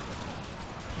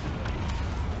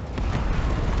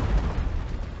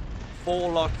 4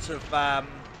 lots of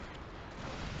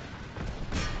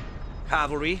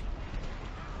cavalry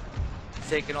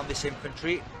taking on this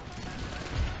infantry.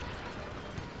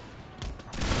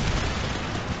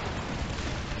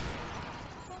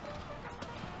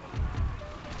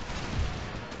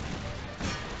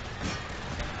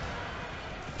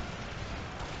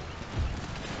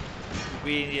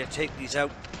 We need to take these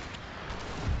out.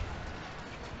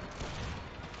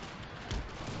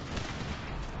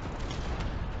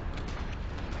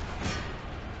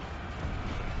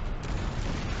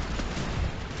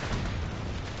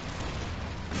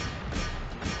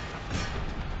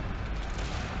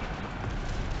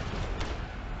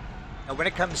 Now when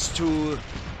it comes to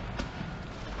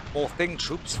more thing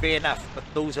troops, fair enough, but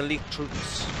those elite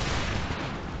troops,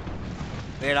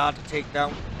 they're hard to take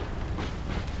down.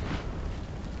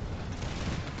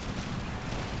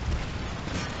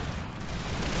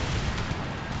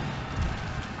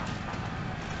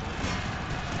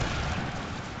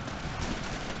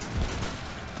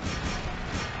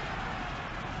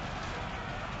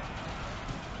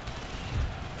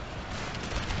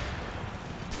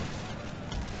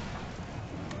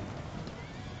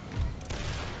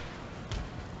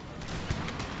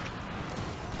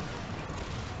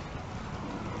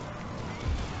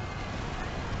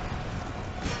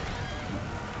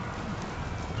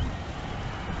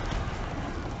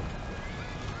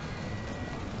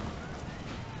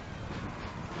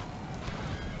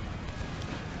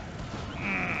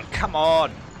 Come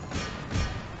on!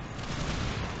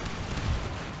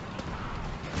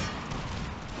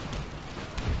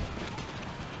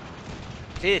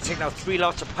 Okay, take now 3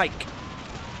 lots of pike.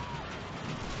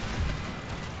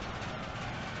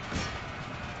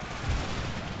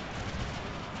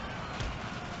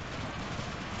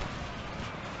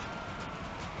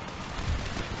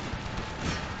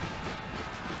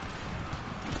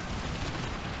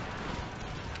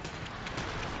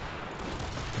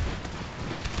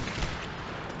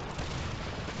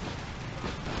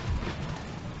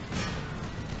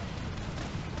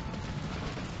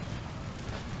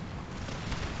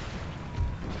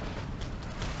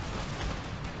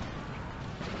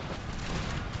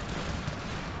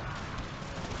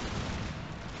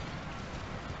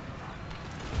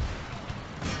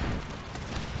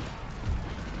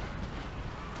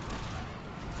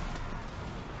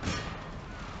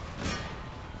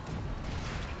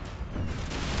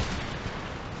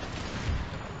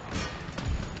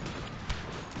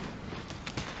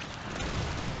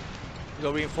 We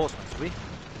got reinforcements, we?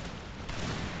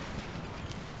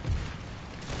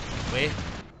 Where?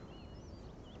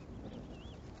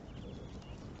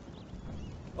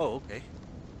 Oh, okay.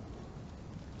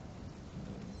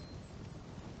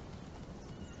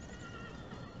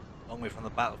 Long way from the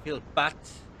battlefield, but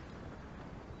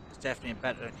it's definitely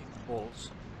better than kick the balls.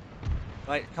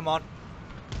 Right, come on.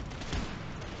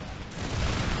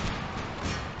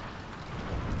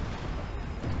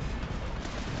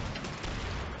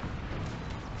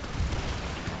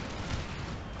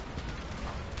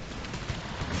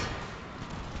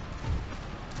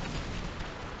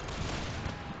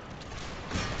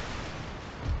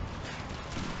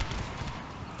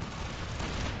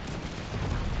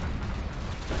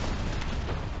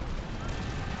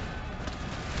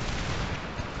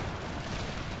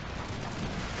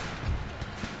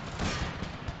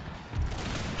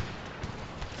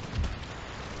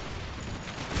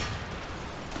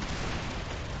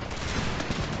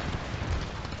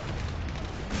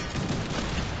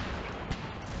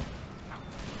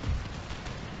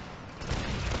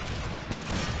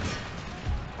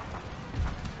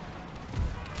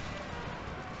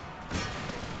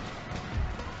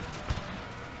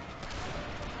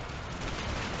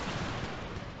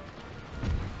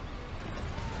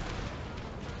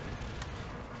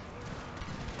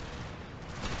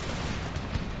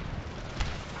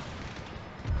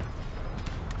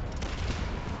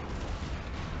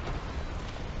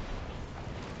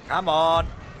 Come on.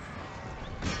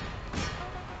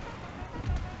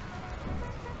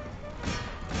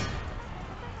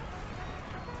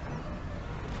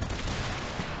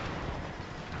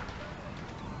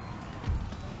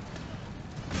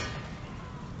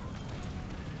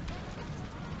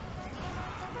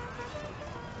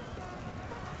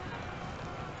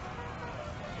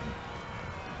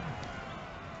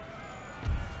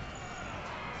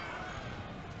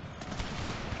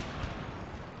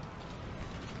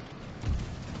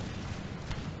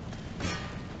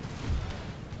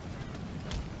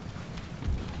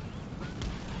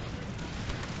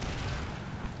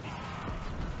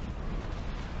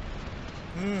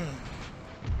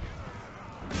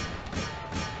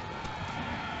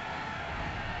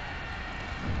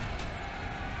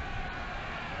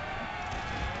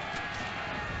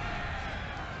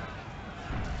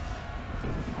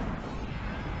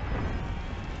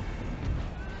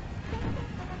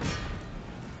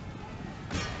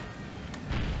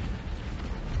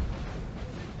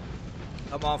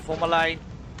 Come on, form a line.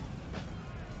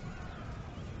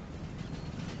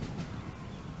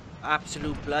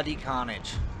 Absolute bloody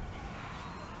carnage.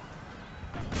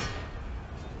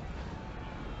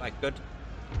 Right, good.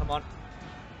 Come on.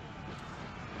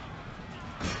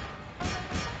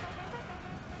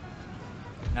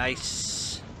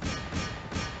 Nice.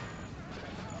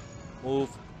 Move.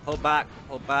 Pull back.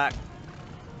 Pull back.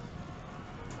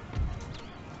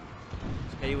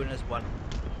 Let's get you in this one.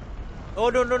 Oh,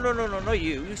 no, no, no, no, no, no,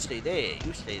 you. You stay there.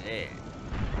 You stay there.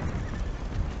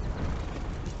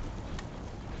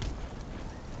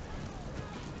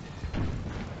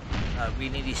 We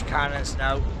need these cannons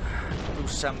now to do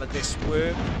some of this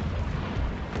work.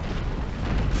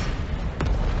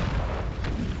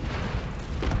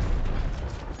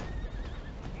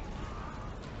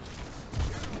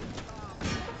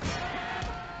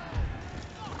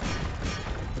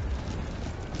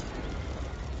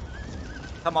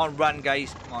 Come on, run,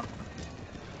 guys. Come on.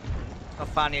 Stop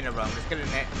fanning around. Let's get in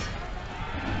there.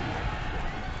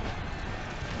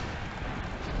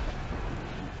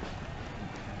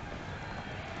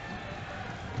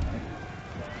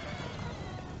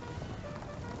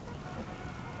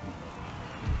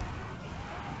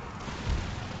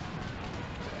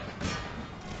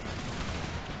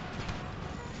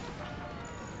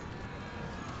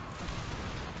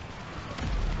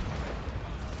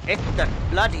 Hit the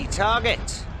bloody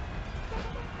target.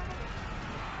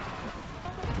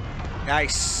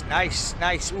 Nice, nice,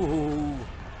 nice. Ooh.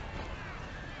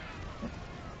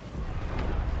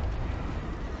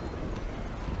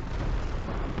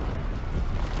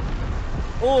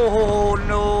 Oh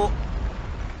no.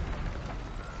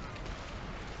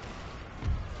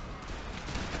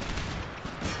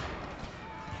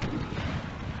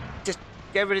 Just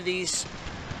get rid of these.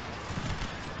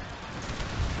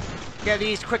 Get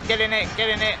these, quick, get in it, get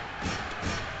in it.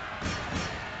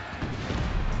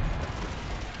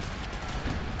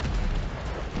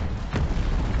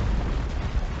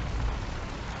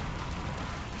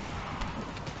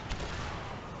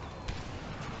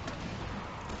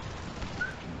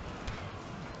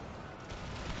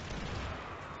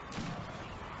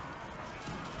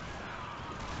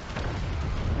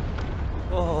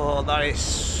 Oh, that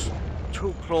is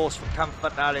too close for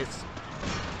comfort, that is.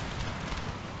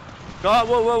 God,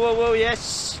 whoa, whoa, whoa, whoa,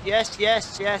 yes, yes,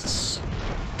 yes, yes.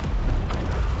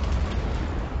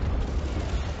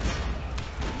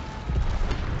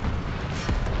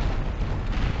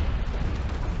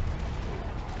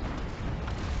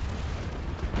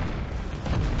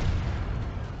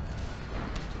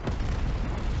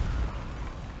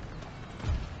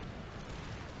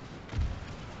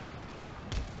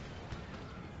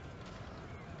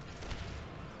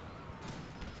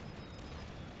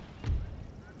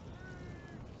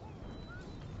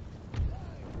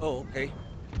 Oh, okay.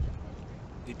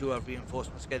 We do have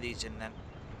reinforcements. Get these in then.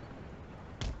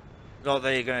 Not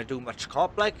that you're going to do much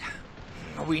cop like.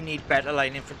 We need better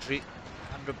line infantry.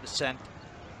 100%.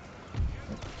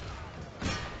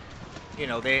 You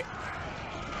know, they...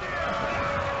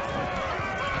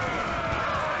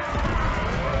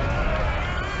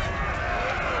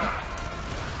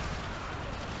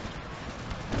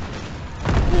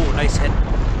 Oh, nice hit.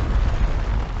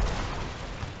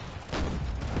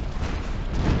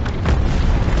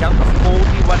 Down to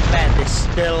 41 men, they're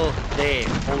still there,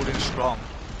 holding strong.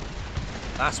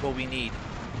 That's what we need.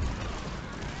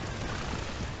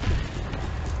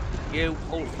 You,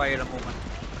 hold fire a moment.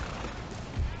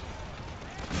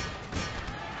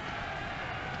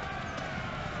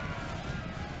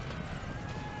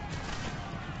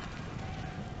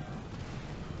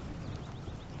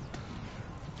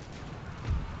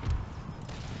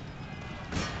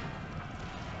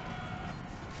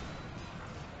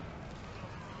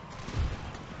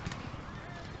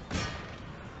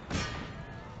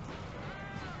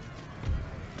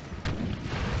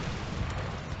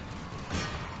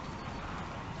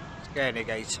 Get in,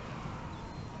 guys.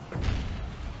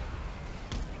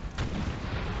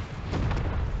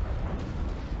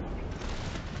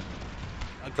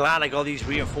 I'm glad I got these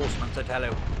reinforcements, I tell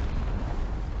you.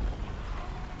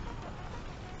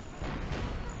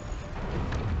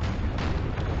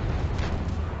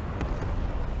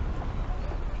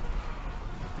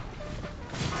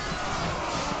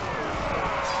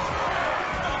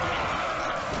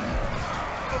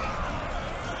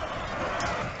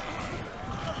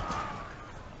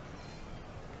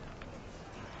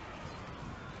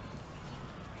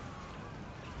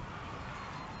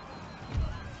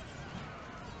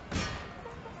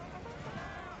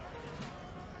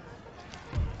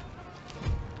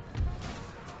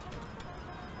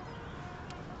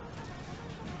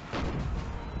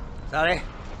 Sorry.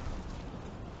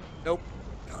 Nope.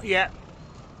 Not yet.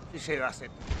 You say that's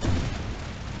it.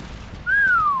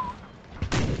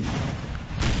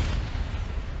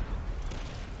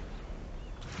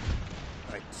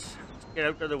 Right. Let's get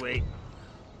out of the way.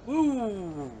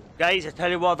 Woo! Guys, I tell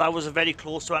you what, that was a very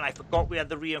close one. I forgot we had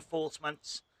the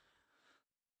reinforcements.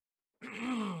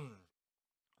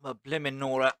 But blimmin'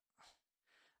 Nora.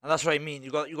 And that's what I mean.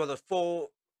 You got the 4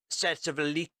 sets of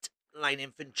elite line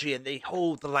infantry, and they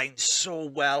hold the line so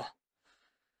well.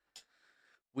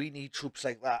 We need troops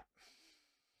like that.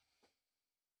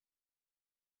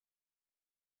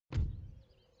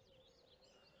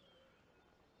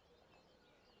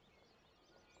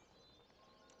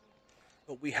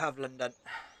 But we have London.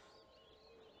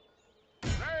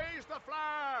 Raise the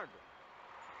flag!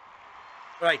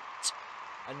 Right.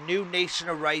 A new nation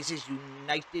arises,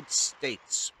 United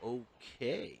States.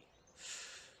 Okay.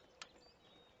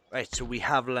 Right, so we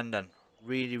have London.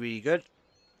 Really, really good.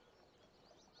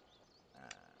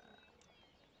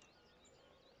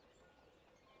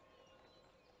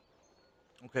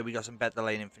 Okay, we got some better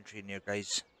line infantry in here,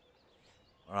 guys.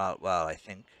 Alright, well, I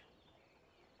think.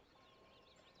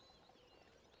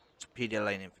 Torpedo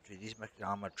line infantry. These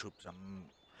armored troops are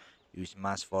use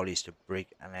mass volleys to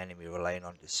break an enemy, relying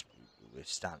on this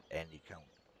withstand any count.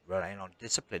 Relying on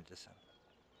discipline to stand.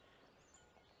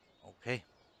 Okay.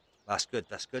 That's good,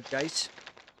 guys.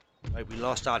 Right, we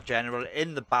lost our general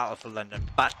in the battle for London,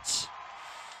 but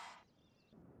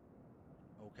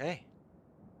okay.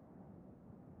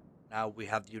 Now we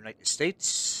have the United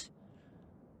States.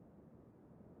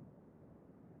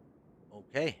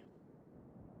 Okay.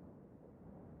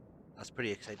 That's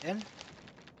pretty exciting.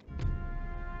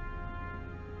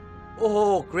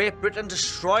 Oh, Great Britain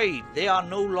destroyed. They are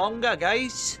no longer,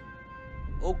 guys.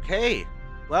 Okay.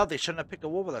 Well, they shouldn't have picked a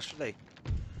war with us, should they?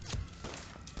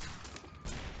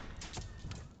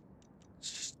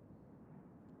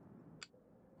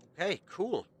 Okay,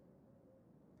 cool.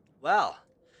 Well,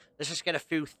 let's just get a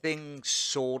few things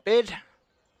sorted.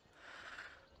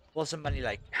 What's the money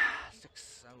like?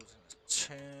 6,000 a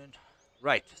turn.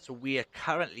 Right, so we are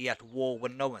currently at war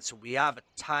with no one. So we have a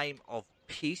time of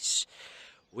peace.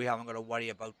 We haven't got to worry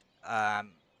about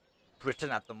Britain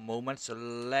at the moment. So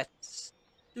let's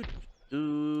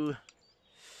do.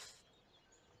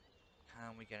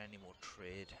 Can we get any more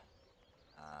trade?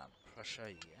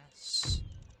 Prussia, yes.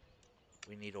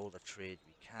 We need all the trade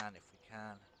we can if we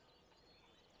can.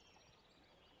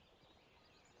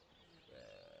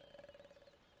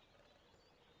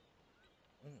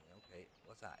 Okay.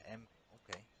 What's that?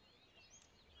 Okay.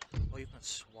 Oh, you can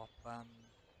swap.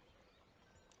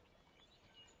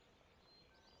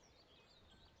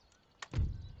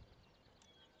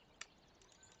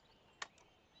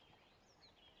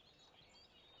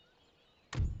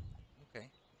 Okay.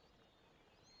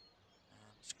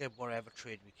 Let's get whatever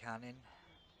trade we can in.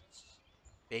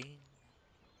 Spain.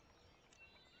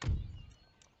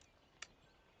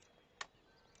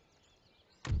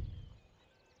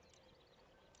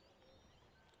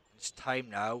 It's time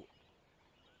now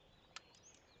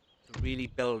to really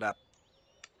build up.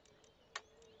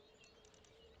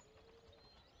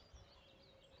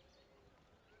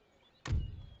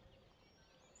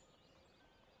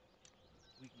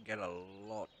 We can get a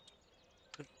lot.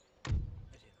 Good.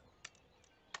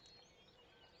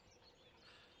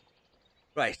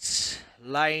 Right,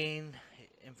 line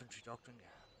infantry doctrine.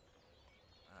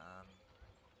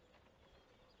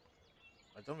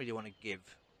 I don't really want to give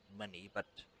money, but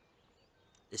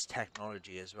it's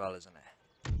technology as well, isn't it?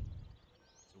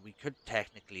 So we could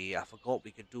technically, I forgot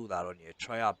we could do that on here.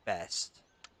 Try our best.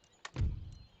 Okay,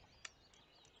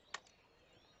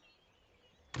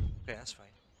 that's fine.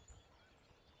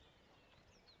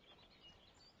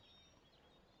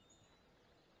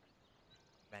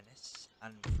 Venice,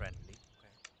 unfriendly.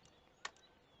 Okay.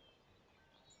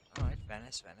 Alright,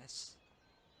 Venice.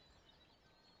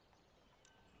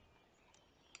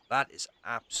 That is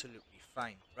absolutely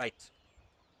fine. Right.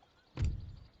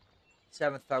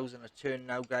 7,000 a turn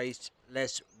now, guys.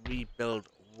 Let's rebuild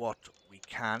what we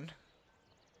can.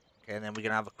 Okay, and then we're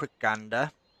going to have a quick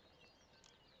gander.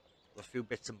 A few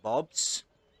bits and bobs.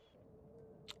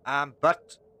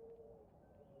 But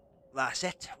that's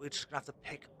it. We're just going to have to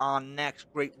pick our next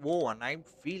great war. And I'm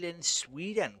feeling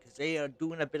Sweden, because they are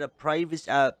doing a bit of piracy.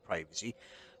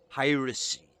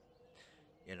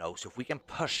 You know, so if we can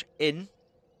push in.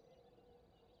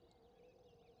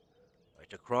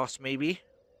 Right across, maybe.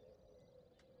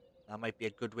 That might be a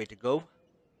good way to go.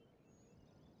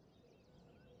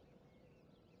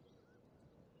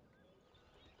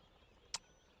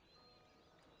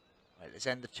 Right, let's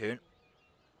end the turn.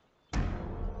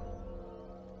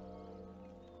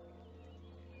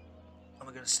 And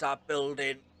we're going to start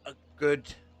building a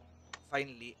good,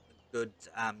 finally, a good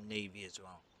navy as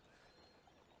well.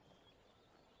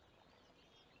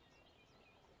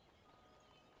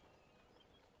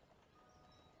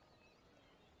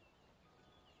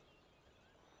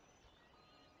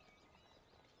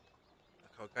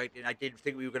 Okay, I didn't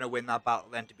think we were going to win that battle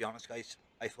then, to be honest, guys.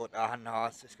 I thought, no,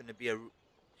 it's just going to be a...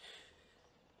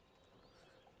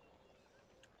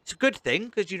 It's a good thing,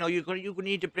 because, you know, you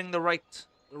need to bring the right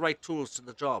tools to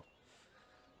the job.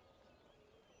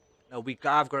 Now,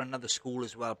 I've got another school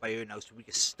as well by here now, so we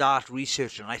can start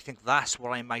researching. I think that's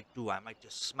what I might do. I might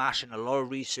just smash in a lot of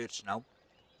research now.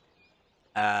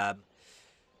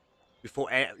 Before,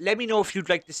 let me know if you'd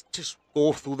like to just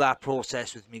go through that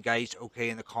process with me, guys,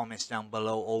 okay, in the comments down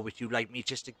below, or would you like me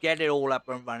just to get it all up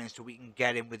and running so we can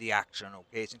get in with the action,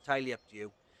 okay? It's entirely up to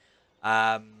you.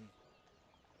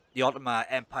 The Ottoman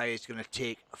Empire is going to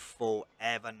take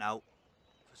forever now.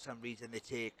 For some reason, they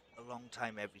take a long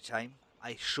time every time.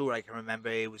 I can remember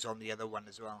it was on the other one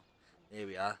as well. There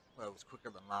we are. Well, it was quicker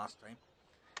than last time.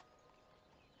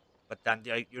 But then,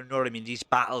 you know what I mean? These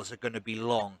battles are going to be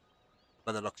long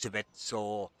by the looks of it,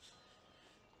 so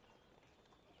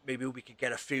maybe we could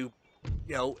get a few,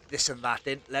 you know, this and that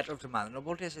in. Letter of demand.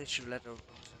 What is issue? Letter of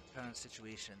current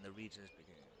situation. The reader is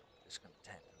beginning discontent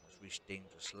and has reached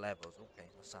dangerous levels. Okay,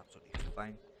 that's absolutely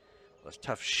fine. Well, it's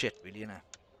tough shit, really, isn't it?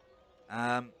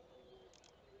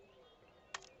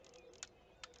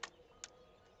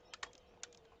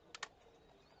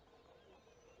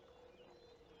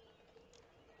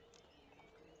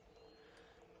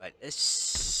 Right,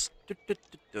 let's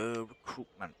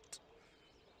recruitment.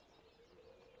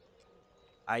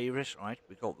 Irish, right?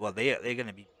 We got, well, they're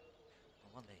gonna be,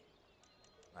 what are they?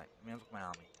 Right, let me look at my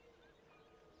army.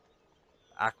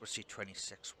 Accuracy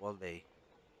 26. Well, they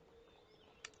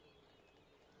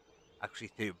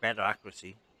actually do better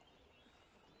accuracy.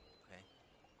 Okay.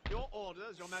 Your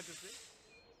orders, Your Majesty.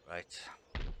 Right.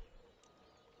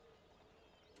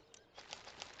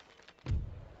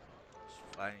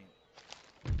 It's fine.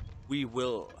 We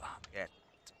will get.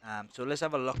 So let's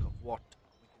have a look at what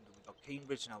we can do. We got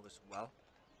Cambridge now as well.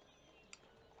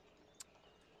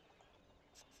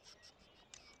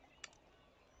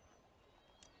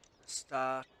 Let's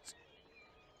start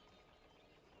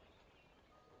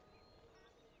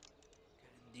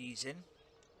getting these in.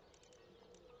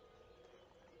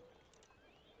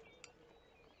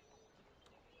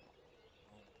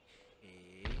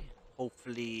 Okay.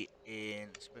 Hopefully in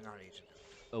spring our agent.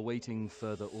 Awaiting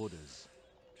further orders.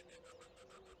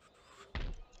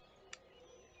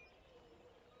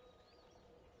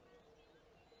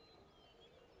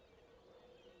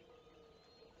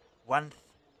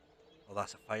 Oh,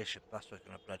 that's a fire ship. That's what I'm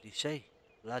gonna bloody say.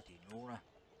 Bloody Nora.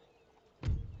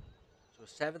 So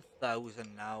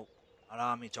 7,000 now. Our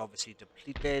army's obviously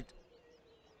depleted.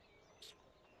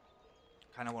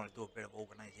 Kind of want to do a bit of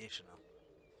organization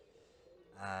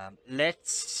now.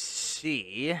 Let's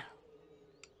see.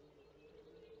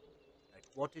 Like,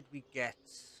 what did we get?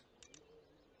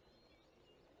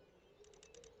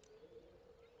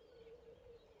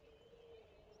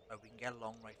 Oh, we can get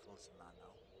long rifles in that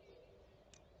now.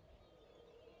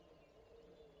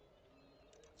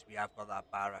 So we have got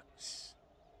that barracks.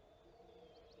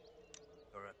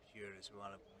 Got up here as well,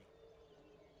 haven't we?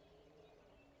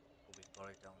 Oh, we've got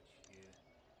it down here.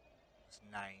 It's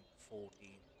 9, 14,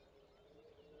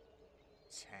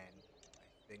 10, I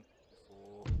think,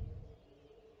 before.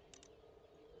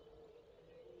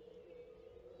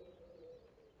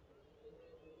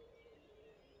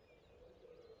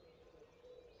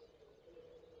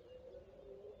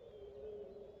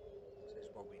 This is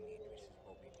what we need. This is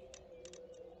what we need.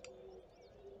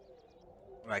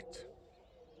 Right.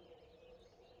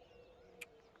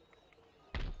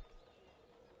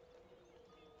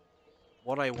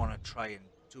 What I want to try and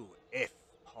do, if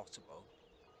possible,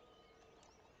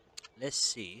 let's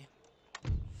see.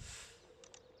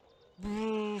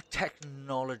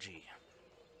 Technology.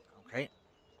 Okay.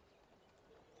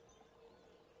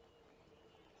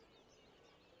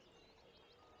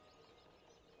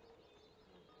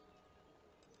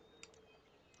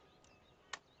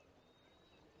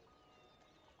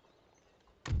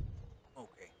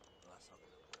 Okay. Well, that's not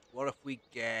gonna work. What if we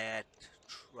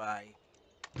try?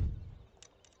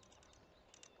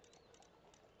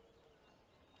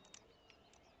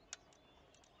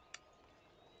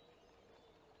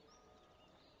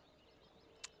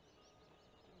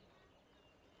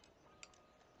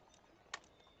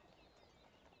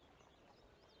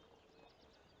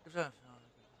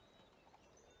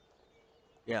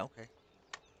 Yeah. Okay.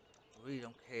 I really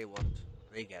don't care what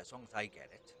they get as long as I get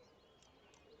it.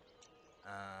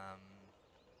 Um.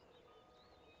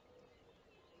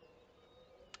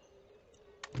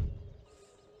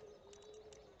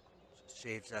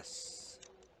 saves us.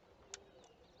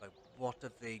 Like, what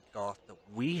have they got that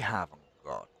we haven't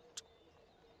got?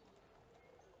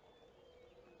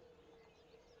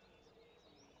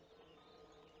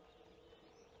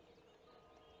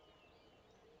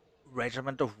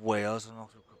 Regiment of Wales and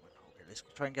also equipment. Okay, let's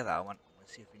try and get that one.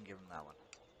 Let's see if we can give them that one.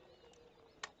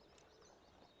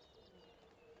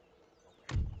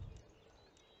 Okay.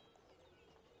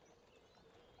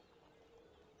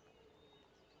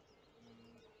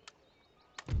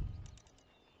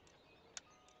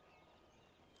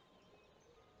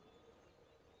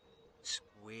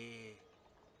 Square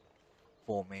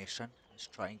formation. Let's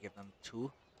try and give them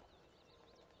 2.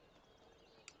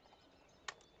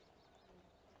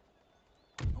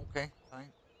 Okay, fine.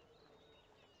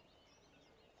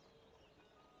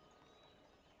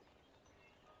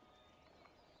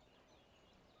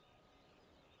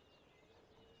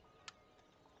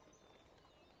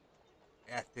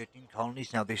 Yeah, 13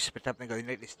 colonies now. They've split up. They've got the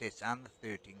United States and the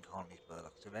 13 colonies by the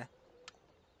looks of it.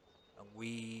 And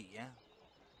we, yeah.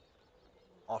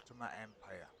 Ottoman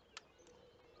Empire.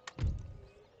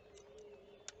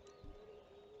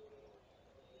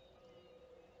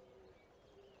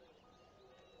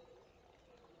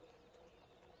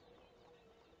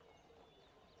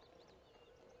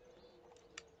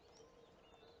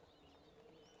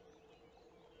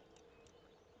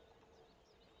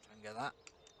 Try and get that.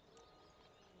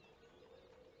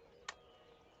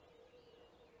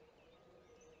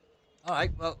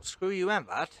 Alright, well, screw you and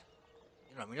that.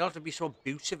 You know, I mean, you don't have to be so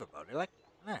abusive about it, like,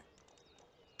 nah.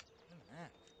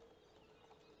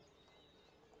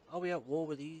 Are we at war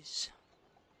with these?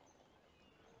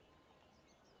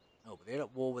 No, but they're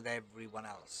at war with everyone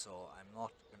else, so I'm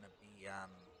not gonna be,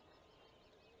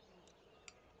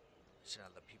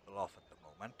 sending other people off at the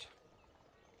moment.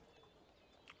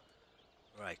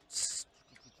 Right. So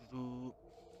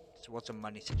what's the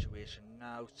money situation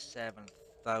now?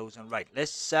 7,000. Right,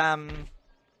 let's,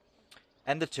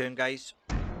 end the turn, guys.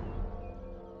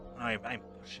 I'm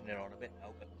pushing it on a bit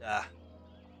now, but,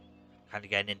 kind of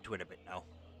getting into it a bit now.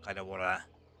 Kind of wanna,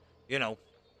 you know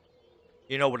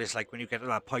what it's like when you get to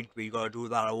that point where you gotta do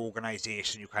that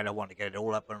organization. You kind of want to get it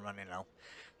all up and running now.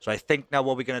 So I think now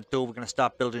what we're gonna do, we're gonna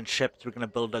start building ships. We're gonna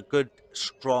build a good,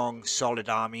 strong, solid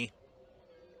army.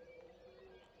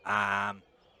 And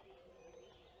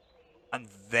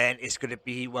then it's gonna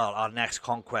be, well, our next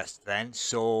conquest then.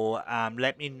 So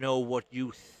let me know what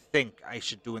you think I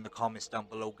should do in the comments down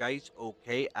below, guys.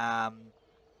 Okay.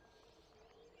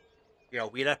 You know,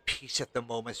 we're at peace at the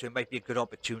moment, so it might be a good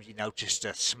opportunity now just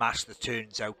to smash the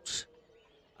turns out.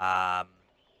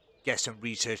 Get some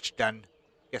research done,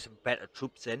 get some better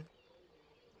troops in.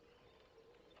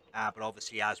 But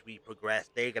obviously, as we progress,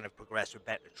 they're going to progress with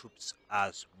better troops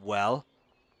as well.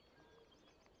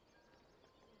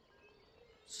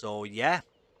 So, yeah.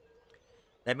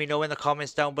 Let me know in the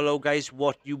comments down below, guys,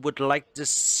 what you would like to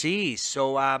see.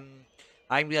 So, I'm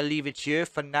going to leave it here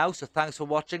for now. So, thanks for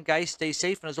watching, guys. Stay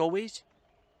safe, and as always,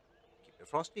 keep it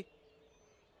frosty.